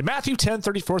 everybody. Matthew 10,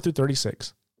 34 through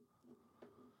 36.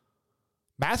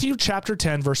 Matthew chapter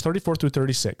 10, verse 34 through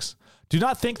 36. Do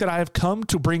not think that I have come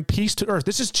to bring peace to earth.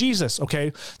 This is Jesus,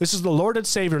 okay? This is the Lord and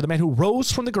Savior, the man who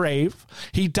rose from the grave.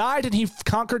 He died and he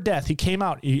conquered death. He came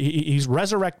out. He's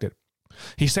resurrected.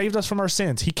 He saved us from our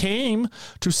sins. He came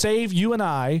to save you and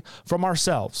I from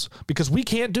ourselves because we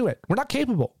can't do it. We're not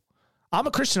capable. I'm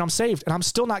a Christian. I'm saved, and I'm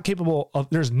still not capable of,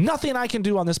 there's nothing I can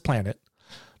do on this planet.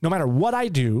 No matter what I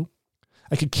do,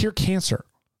 I could cure cancer.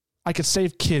 I could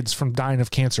save kids from dying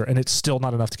of cancer, and it's still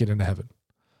not enough to get into heaven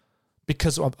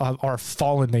because of our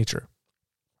fallen nature.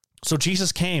 So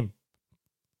Jesus came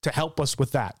to help us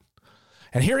with that.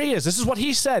 And here he is. This is what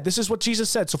he said. This is what Jesus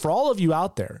said. So for all of you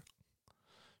out there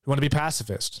who want to be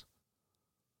pacifists,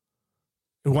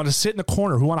 who want to sit in the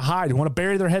corner, who want to hide, who want to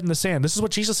bury their head in the sand. This is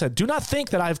what Jesus said. Do not think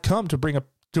that I have come to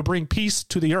bring peace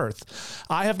to the earth.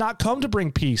 I have not come to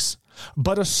bring peace,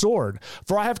 but a sword.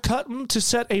 For I have come to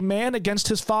set a man against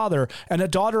his father, and a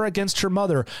daughter against her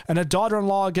mother, and a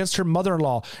daughter-in-law against her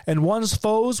mother-in-law, and one's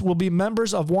foes will be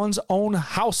members of one's own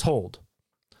household.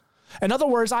 In other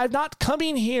words, I'm not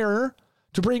coming here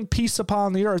to bring peace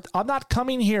upon the earth. I'm not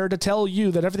coming here to tell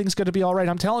you that everything's going to be all right.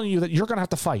 I'm telling you that you're going to have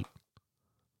to fight,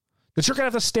 that you're going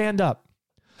to have to stand up,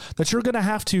 that you're going to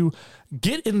have to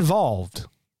get involved.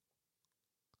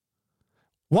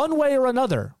 One way or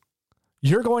another,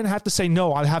 you're going to have to say,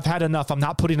 no, I have had enough. I'm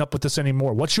not putting up with this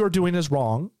anymore. What you're doing is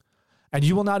wrong, and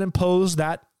you will not impose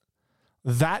that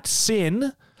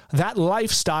sin, that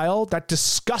lifestyle, that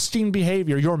disgusting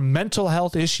behavior, your mental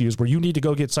health issues where you need to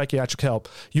go get psychiatric help.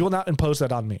 You will not impose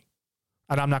that on me,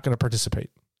 and I'm not going to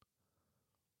participate.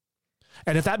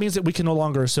 And if that means that we can no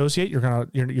longer associate, you're gonna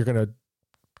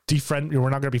defriend. We're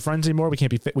not going to be friends anymore. We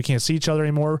can't see each other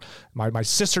anymore. My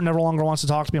sister no longer wants to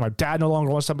talk to me. My dad no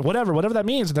longer wants to. Whatever that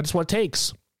means. That's what it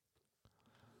takes.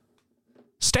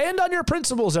 Stand on your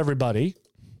principles, everybody.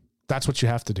 That's what you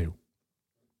have to do.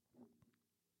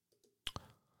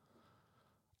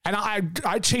 And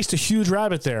I chased a huge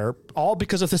rabbit there, all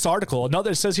because of this article.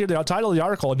 It says here, the title of the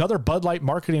article, another Bud Light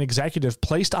marketing executive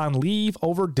placed on leave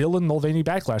over Dylan Mulvaney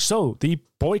backlash. So the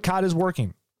boycott is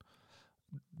working.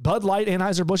 Bud Light,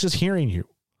 Anheuser-Busch is hearing you.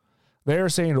 They're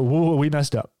saying, whoa, we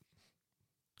messed up.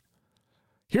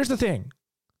 Here's the thing.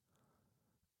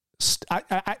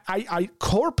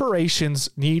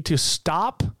 Corporations need to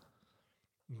stop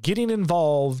getting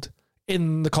involved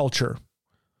in the culture.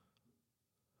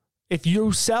 If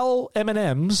you sell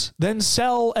M&Ms, then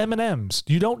sell M&Ms.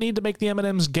 You don't need to make the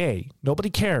M&Ms gay. Nobody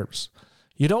cares.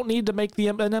 You don't need to make the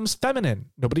M&Ms feminine.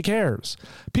 Nobody cares.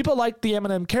 People liked the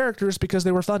M&M characters because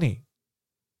they were funny.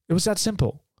 It was that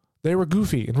simple. They were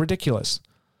goofy and ridiculous.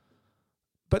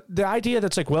 But the idea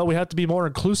that's like, well, we have to be more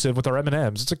inclusive with our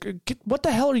M&Ms. It's like, what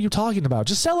the hell are you talking about?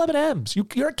 Just sell M&Ms.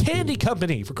 You're a candy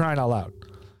company, for crying out loud.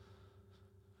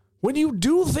 When you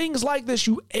do things like this,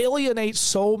 you alienate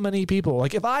so many people.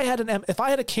 Like if I had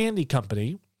a candy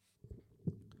company,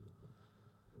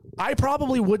 I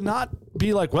probably would not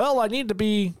be like, well, I need to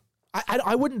be.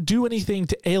 I wouldn't do anything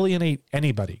to alienate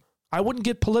anybody. I wouldn't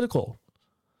get political.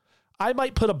 I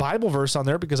might put a Bible verse on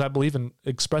there because I believe in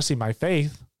expressing my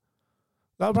faith.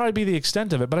 That would probably be the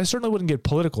extent of it, but I certainly wouldn't get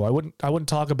political. I wouldn't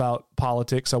talk about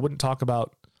politics. I wouldn't talk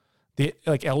about the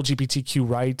LGBTQ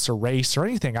rights or race or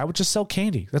anything. I would just sell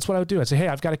candy. That's what I would do. I'd say, hey,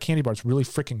 I've got a candy bar. It's really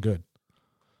freaking good.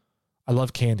 I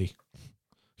love candy.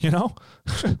 You know?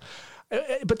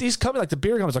 But these companies, like the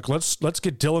beer companies, like let's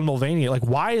get Dylan Mulvaney. Like,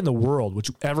 why in the world would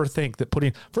you ever think that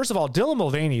first of all, Dylan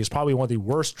Mulvaney is probably one of the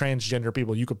worst transgender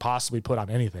people you could possibly put on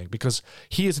anything because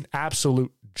he is an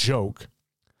absolute joke.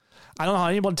 I don't know how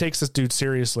anyone takes this dude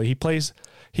seriously. He plays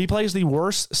the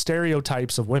worst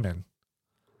stereotypes of women.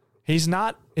 He's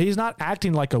not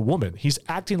acting like a woman. He's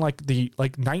acting like the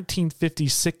 1950s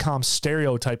sitcom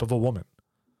stereotype of a woman.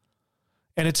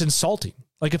 And it's insulting.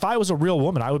 Like if I was a real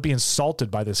woman, I would be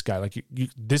insulted by this guy. Like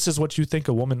this is what you think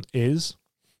a woman is?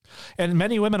 And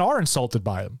many women are insulted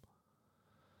by him.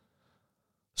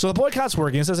 So the boycott's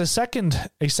working. It says a second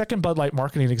Bud Light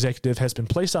marketing executive has been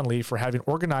placed on leave for having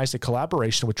organized a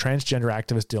collaboration with transgender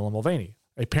activist Dylan Mulvaney,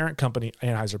 a parent company,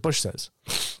 Anheuser-Busch says.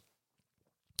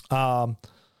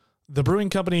 The brewing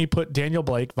company put Daniel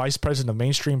Blake, vice president of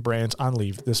mainstream brands, on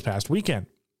leave this past weekend,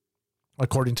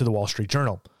 according to the Wall Street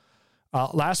Journal.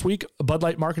 Last week, Bud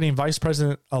Light marketing vice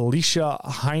president Alicia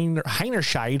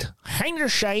Heinerscheid,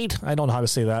 I don't know how to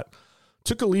say that,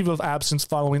 took a leave of absence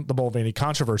following the Mulvaney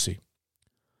controversy.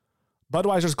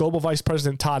 Budweiser's global vice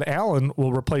president Todd Allen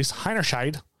will replace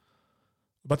Heinerscheid,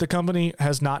 but the company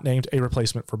has not named a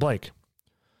replacement for Blake.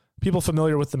 People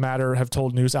familiar with the matter have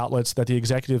told news outlets that the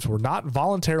executives were not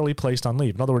voluntarily placed on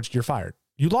leave. In other words, you're fired.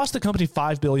 You lost the company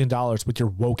 $5 billion with your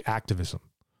woke activism.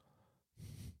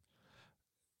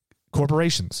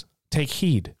 Corporations, take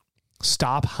heed.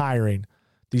 Stop hiring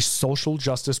these social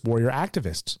justice warrior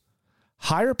activists.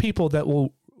 Hire people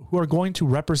who are going to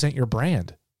represent your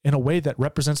brand in a way that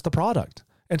represents the product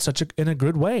in a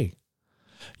good way.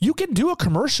 You can do a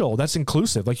commercial that's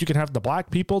inclusive. Like you can have the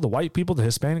black people, the white people, the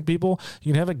Hispanic people.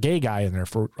 You can have a gay guy in there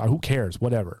for who cares,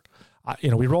 whatever.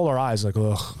 We roll our eyes like,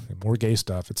 ugh, more gay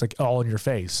stuff. It's like all in your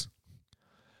face.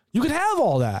 You can have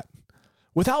all that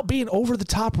without being over the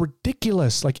top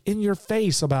ridiculous, like in your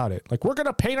face about it. Like we're going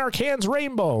to paint our cans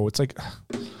rainbow. It's like,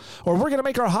 or we're going to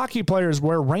make our hockey players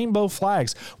wear rainbow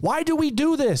flags. Why do we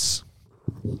do this?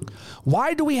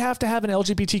 Why do we have to have an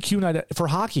LGBTQ night for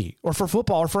hockey or for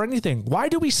football or for anything? Why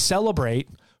do we celebrate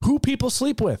who people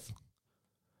sleep with.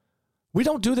 We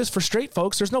don't do this for straight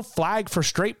folks. There's no flag for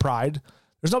straight pride.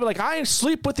 There's nobody like, I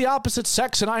sleep with the opposite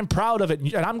sex and I'm proud of it.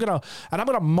 And I'm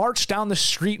gonna march down the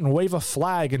street and wave a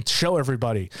flag and show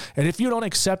everybody. And if you don't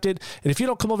accept it, and if you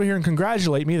don't come over here and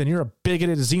congratulate me, then you're a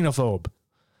bigoted xenophobe.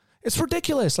 It's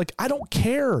ridiculous. Like, I don't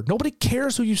care. Nobody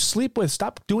cares who you sleep with.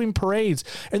 Stop doing parades.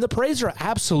 And the parades are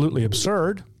absolutely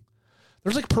absurd.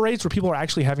 There's like parades where people are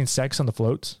actually having sex on the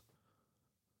floats.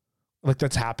 Like,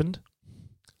 that's happened.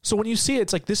 So when you see it,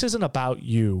 it's like, this isn't about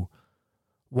you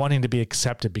wanting to be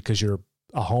accepted because you're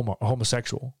a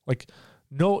homosexual. Like,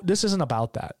 no, this isn't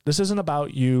about that. This isn't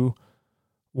about you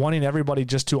wanting everybody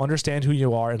just to understand who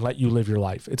you are and let you live your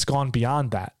life. It's gone beyond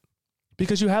that.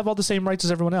 Because you have all the same rights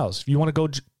as everyone else. If you want to go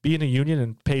be in a union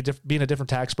and be in a different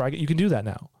tax bracket, you can do that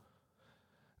now.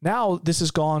 Now this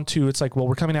has gone to, it's like, well,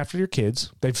 we're coming after your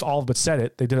kids. They've all but said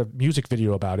it. They did a music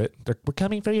video about it. We're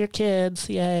coming for your kids.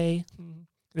 Yay.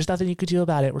 There's nothing you could do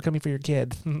about it. We're coming for your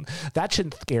kids. That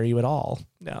shouldn't scare you at all.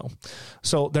 No.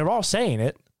 So they're all saying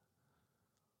it.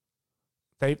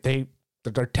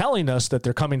 They're telling us that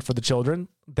they're coming for the children.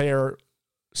 They're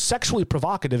sexually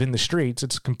provocative in the streets.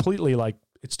 It's completely like,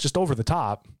 it's just over the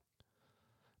top.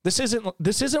 This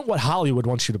isn't what Hollywood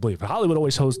wants you to believe. Hollywood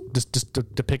always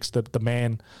depicts the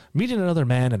man meeting another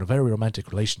man in a very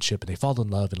romantic relationship, and they fall in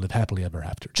love and live happily ever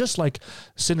after. Just like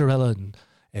Cinderella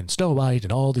and Snow White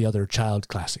and all the other child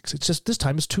classics. It's just this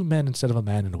time it's two men instead of a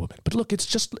man and a woman. But look,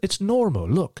 it's normal.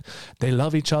 Look, they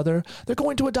love each other. They're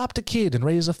going to adopt a kid and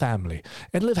raise a family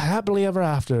and live happily ever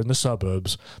after in the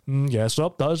suburbs. Yes,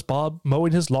 up does Bob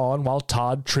mowing his lawn while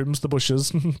Todd trims the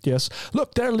bushes. Yes,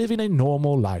 look, they're living a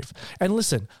normal life. And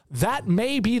listen, that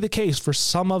may be the case for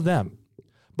some of them,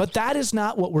 but that is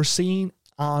not what we're seeing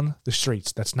on the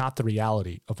streets. That's not the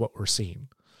reality of what we're seeing.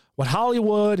 What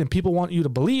Hollywood and people want you to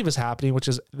believe is happening, which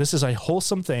is this is a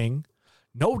wholesome thing,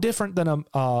 no different than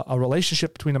a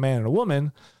relationship between a man and a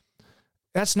woman.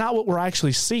 That's not what we're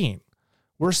actually seeing.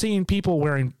 We're seeing people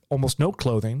wearing almost no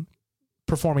clothing,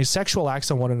 performing sexual acts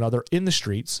on one another in the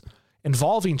streets,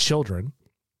 involving children,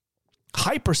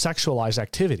 hypersexualized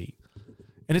activity,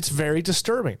 and it's very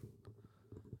disturbing.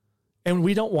 And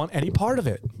we don't want any part of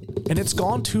it. And it's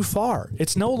gone too far.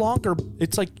 It's no longer,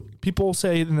 it's like people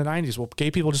say in the 90s, well,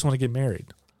 gay people just want to get married.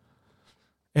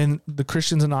 And the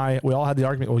Christians and we all had the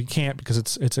argument, well, you can't because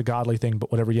it's a godly thing,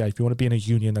 but whatever. Yeah, if you want to be in a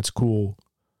union, that's cool.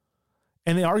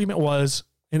 And the argument was,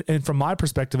 and from my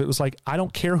perspective, it was like, I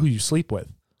don't care who you sleep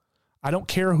with. I don't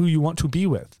care who you want to be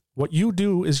with. What you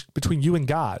do is between you and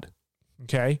God.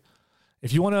 Okay?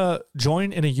 If you want to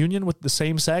join in a union with the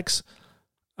same sex,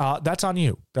 that's on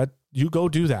you. That you go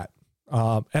do that.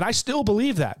 And I still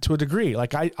believe that to a degree.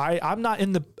 Like I am not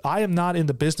in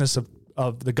the business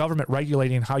of the government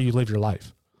regulating how you live your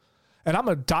life. And I'm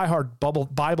a diehard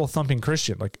Bible thumping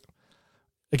Christian. Like,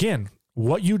 again,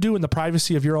 what you do in the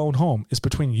privacy of your own home is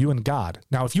between you and God.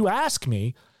 Now, if you ask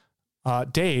me,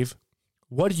 Dave,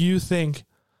 what do you think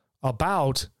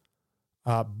about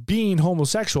being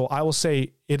homosexual? I will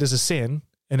say it is a sin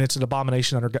and it's an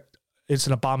abomination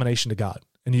to God,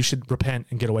 and you should repent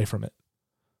and get away from it.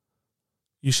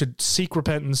 You should seek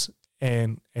repentance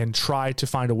and try to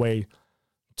find a way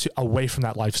away from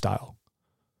that lifestyle.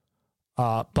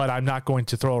 But I'm not going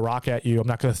to throw a rock at you. I'm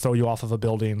not going to throw you off of a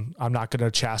building. I'm not going to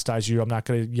chastise you. I'm not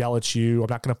going to yell at you. I'm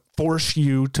not going to force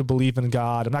you to believe in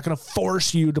God. I'm not going to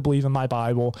force you to believe in my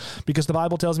Bible because the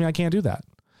Bible tells me I can't do that.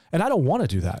 And I don't want to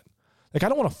do that. Like, I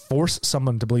don't want to force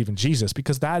someone to believe in Jesus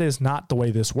because that is not the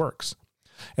way this works.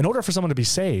 In order for someone to be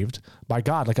saved by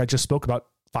God, like I just spoke about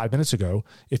 5 minutes ago,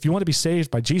 if you want to be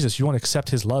saved by Jesus, you want to accept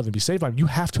his love and be saved by him, you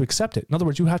have to accept it. In other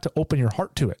words, you have to open your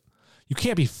heart to it. You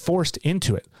can't be forced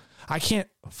into it. I can't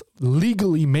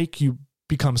legally make you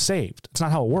become saved. It's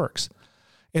not how it works.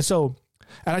 And so,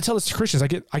 and I tell this to Christians, I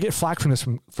get flack from this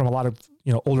from a lot of,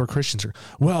 older Christians.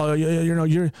 Well,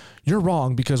 you're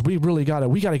wrong because we got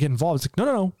to get involved. It's like,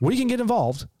 no, we can get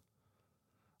involved.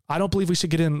 I don't believe we should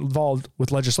get involved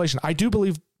with legislation. I do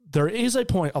believe there is a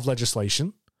point of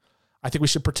legislation. I think we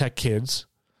should protect kids,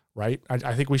 right?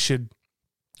 I think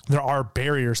there are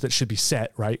barriers that should be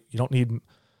set, right? You don't need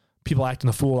people acting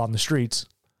a fool on the streets.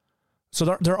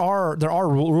 So there are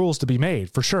rules to be made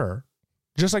for sure.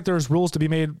 Just like there's rules to be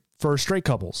made for straight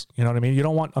couples. You know what I mean? You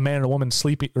don't want a man and a woman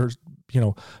sleeping or,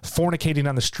 fornicating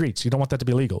on the streets. You don't want that to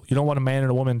be illegal. You don't want a man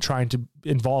and a woman trying to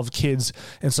involve kids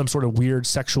in some sort of weird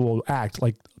sexual act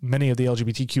like many of the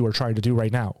LGBTQ are trying to do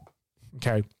right now.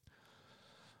 Okay.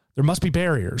 There must be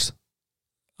barriers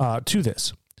to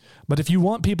this. But if you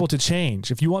want people to change,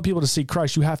 if you want people to see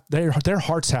Christ, their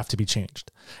hearts have to be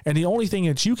changed. And the only thing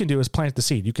that you can do is plant the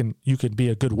seed. You can be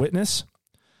a good witness.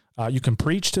 You can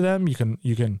preach to them. You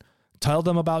can tell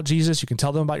them about Jesus. You can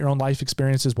tell them about your own life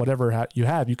experiences, whatever you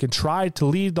have. You can try to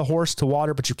lead the horse to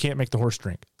water, but you can't make the horse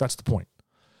drink. That's the point.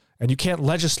 And you can't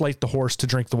legislate the horse to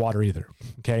drink the water either.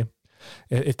 Okay.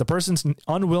 If the person's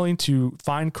unwilling to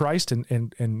find Christ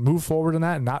and move forward in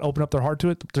that and not open up their heart to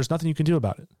it, there's nothing you can do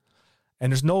about it.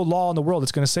 And there's no law in the world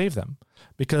that's going to save them,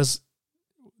 because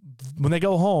when they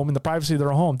go home in the privacy of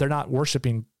their home, they're not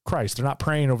worshiping Christ. They're not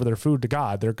praying over their food to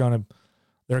God. They're going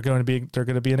to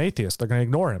be an atheist. They're going to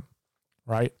ignore him.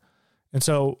 Right. And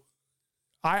so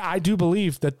I do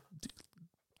believe that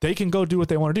they can go do what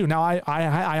they want to do. Now,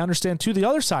 I understand too the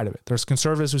other side of it. There's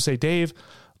conservatives who say, Dave,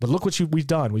 but look what we've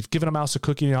done. We've given a mouse a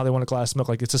cookie, and now they want a glass of milk.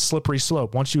 Like, it's a slippery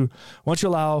slope. Once you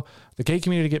allow the gay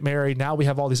community to get married, now we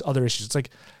have all these other issues. It's like,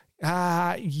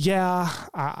 yeah,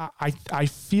 I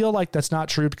feel like that's not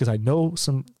true, because I know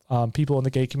some people in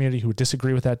the gay community who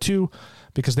disagree with that too,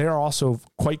 because they are also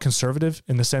quite conservative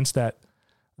in the sense that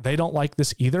they don't like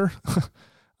this either.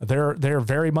 They're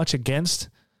very much against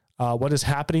what is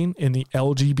happening in the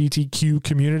LGBTQ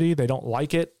community. They don't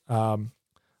like it.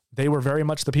 They were very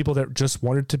much the people that just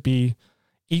wanted to be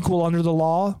equal under the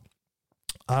law,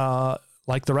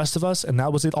 like the rest of us. And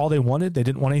that was it. All they wanted. They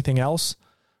didn't want anything else.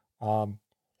 And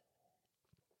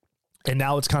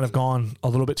now it's kind of gone a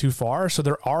little bit too far. So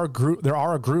there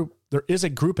is a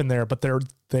group in there, but they're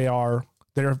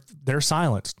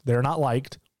silenced. They're not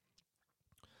liked.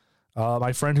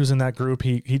 My friend who's in that group,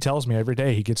 he tells me every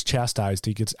day he gets chastised.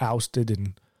 He gets ousted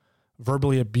and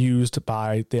verbally abused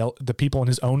by the people in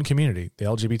his own community, the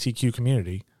LGBTQ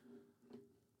community.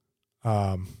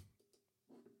 And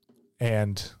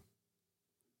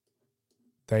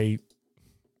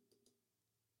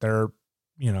they're,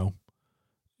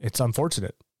 it's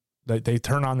unfortunate. They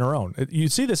turn on their own. You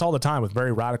see this all the time with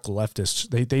very radical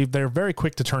leftists. They're very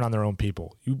quick to turn on their own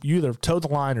people. You either toe the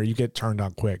line or you get turned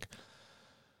on quick.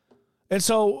 And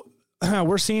so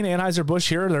we're seeing Anheuser-Busch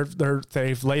here.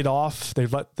 They've laid off. They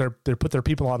put their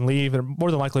people on leave. They're more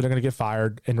than likely they're going to get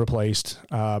fired and replaced.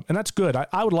 And that's good.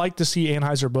 I would like to see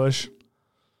Anheuser-Busch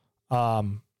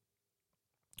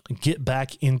get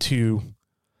back into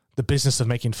the business of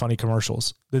making funny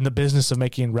commercials, in the business of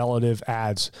making relative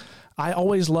ads. I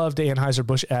always loved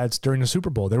Anheuser-Busch ads during the Super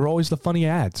Bowl. They were always the funny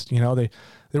ads.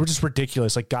 They were just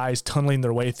ridiculous, like guys tunneling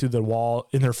their way through the wall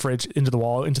in their fridge, into the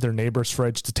wall, into their neighbor's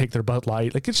fridge to take their Bud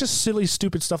Light. Like, it's just silly,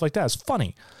 stupid stuff like that. It's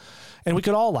funny. And we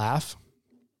could all laugh.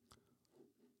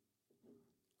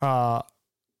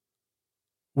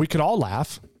 We could all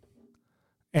laugh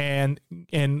and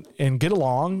get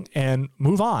along and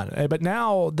move on. But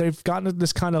now they've gotten to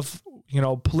this kind of,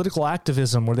 political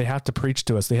activism where they have to preach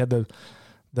to us. They had the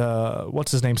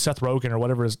what's his name, Seth Rogen or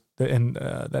whatever is, and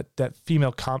that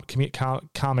female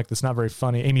comic that's not very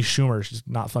funny, Amy Schumer. She's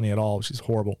not funny at all. She's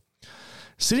horrible.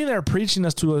 Sitting there preaching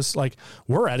to us like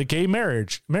we're at a gay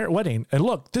wedding, and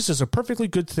look, this is a perfectly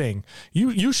good thing.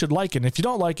 You should like it. And if you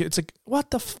don't like it, it's like what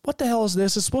the hell is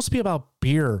this? It's supposed to be about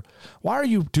beer. Why are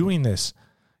you doing this?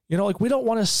 We don't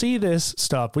want to see this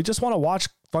stuff. We just want to watch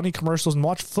funny commercials and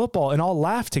watch football and all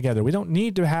laugh together. We don't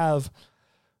need to have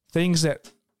things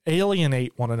that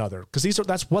alienate one another, because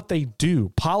that's what they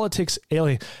do. Politics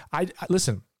alienate. I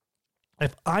listen,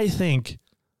 if I think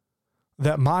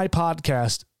that my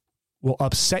podcast will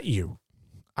upset you,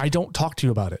 I don't talk to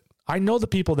you about it. I know the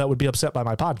people that would be upset by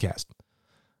my podcast,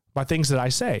 by things that I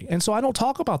say. And so I don't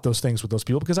talk about those things with those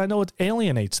people because I know it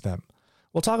alienates them.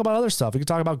 We'll talk about other stuff. We can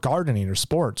talk about gardening or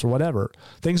sports or whatever,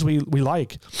 things we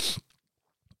like.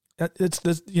 It's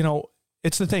this,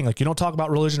 it's the thing. Like, you don't talk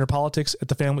about religion or politics at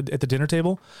the dinner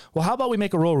table. Well, how about we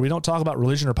make a rule where we don't talk about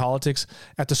religion or politics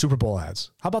at the Super Bowl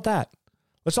ads? How about that?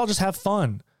 Let's all just have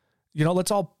fun.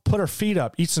 Let's all put our feet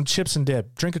up, eat some chips and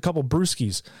dip, drink a couple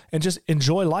brewskis, and just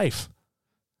enjoy life.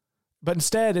 But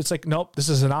instead, it's like, nope, this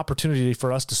is an opportunity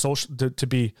for us to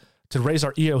raise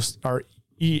our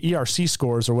ERC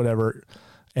scores or whatever,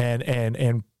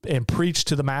 and preach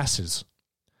to the masses.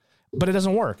 But it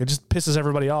doesn't work. It just pisses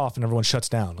everybody off and everyone shuts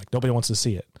down. Like, nobody wants to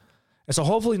see it. And so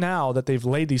hopefully now that they've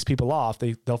laid these people off,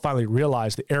 they'll finally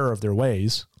realize the error of their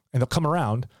ways, and they'll come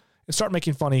around and start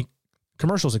making funny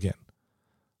commercials again.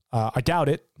 I doubt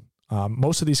it.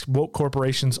 Most of these woke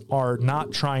corporations are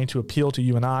not trying to appeal to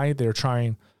you and I. They're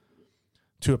trying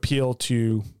to appeal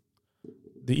to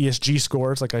the ESG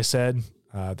scores. Like I said,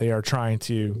 they are trying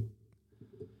to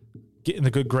get in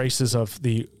the good graces of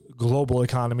the global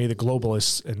economy, the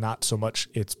globalists, and not so much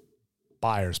its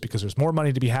buyers, because there's more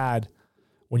money to be had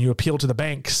when you appeal to the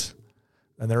banks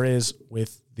than there is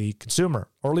with the consumer,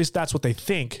 or at least that's what they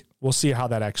think. We'll see how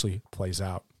that actually plays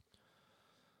out.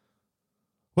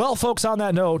 Well, folks, on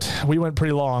that note, we went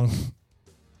pretty long.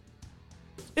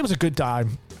 It was a good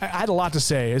time. I had a lot to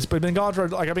say. I've been gone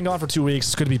for 2 weeks.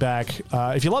 It's good to be back.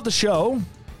 If you love the show,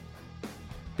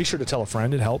 be sure to tell a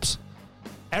friend. It helps.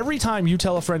 Every time you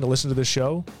tell a friend to listen to this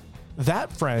show,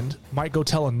 that friend might go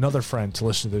tell another friend to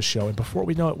listen to this show. And before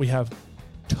we know it, we have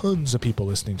tons of people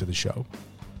listening to the show.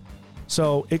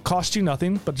 So it costs you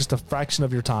nothing but just a fraction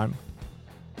of your time.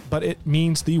 But it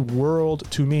means the world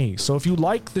to me. So if you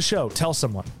like the show, tell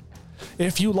someone.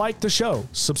 If you like the show,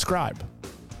 subscribe.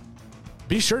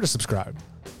 Be sure to subscribe.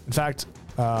 In fact,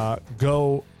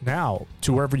 go now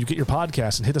to wherever you get your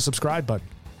podcast and hit the subscribe button.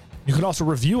 You can also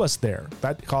review us there.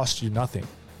 That costs you nothing.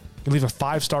 You can leave a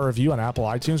 5-star review on Apple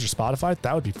iTunes or Spotify.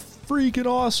 That would be freaking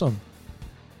awesome.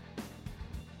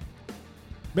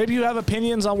 Maybe you have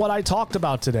opinions on what I talked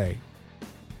about today.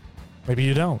 Maybe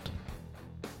you don't.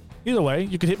 Either way,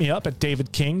 you can hit me up at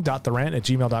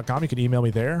davidking.therant@gmail.com. You can email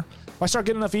me there. If I start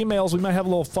getting enough emails, we might have a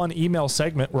little fun email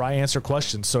segment where I answer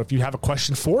questions. So if you have a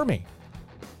question for me,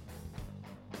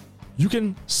 you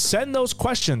can send those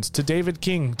questions to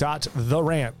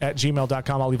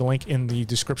davidking.therant@gmail.com. I'll leave a link in the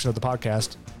description of the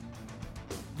podcast.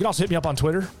 You can also hit me up on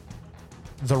Twitter,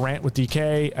 The Rant with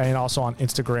DK, and also on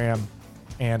Instagram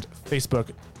and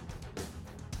Facebook.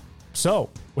 So,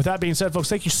 with that being said, folks,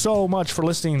 thank you so much for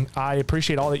listening. I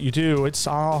appreciate all that you do. It's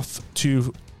off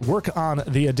to work on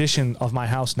the addition of my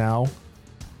house now.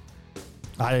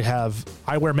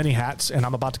 I wear many hats, and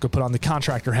I'm about to go put on the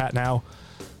contractor hat now.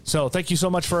 So thank you so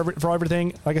much for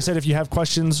everything. Like I said, if you have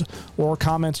questions or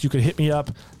comments, you can hit me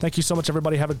up. Thank you so much,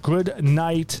 everybody. Have a good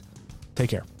night.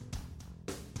 Take care.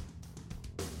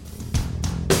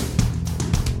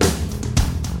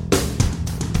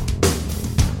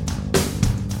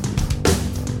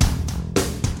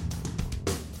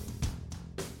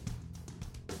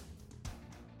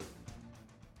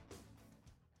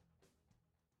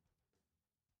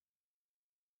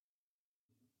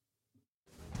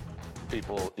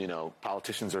 People,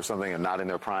 politicians or something are not in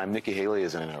their prime. Nikki Haley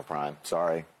isn't in her prime.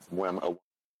 Sorry.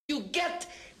 You get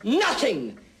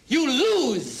nothing. You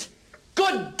lose.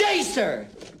 Good day, sir.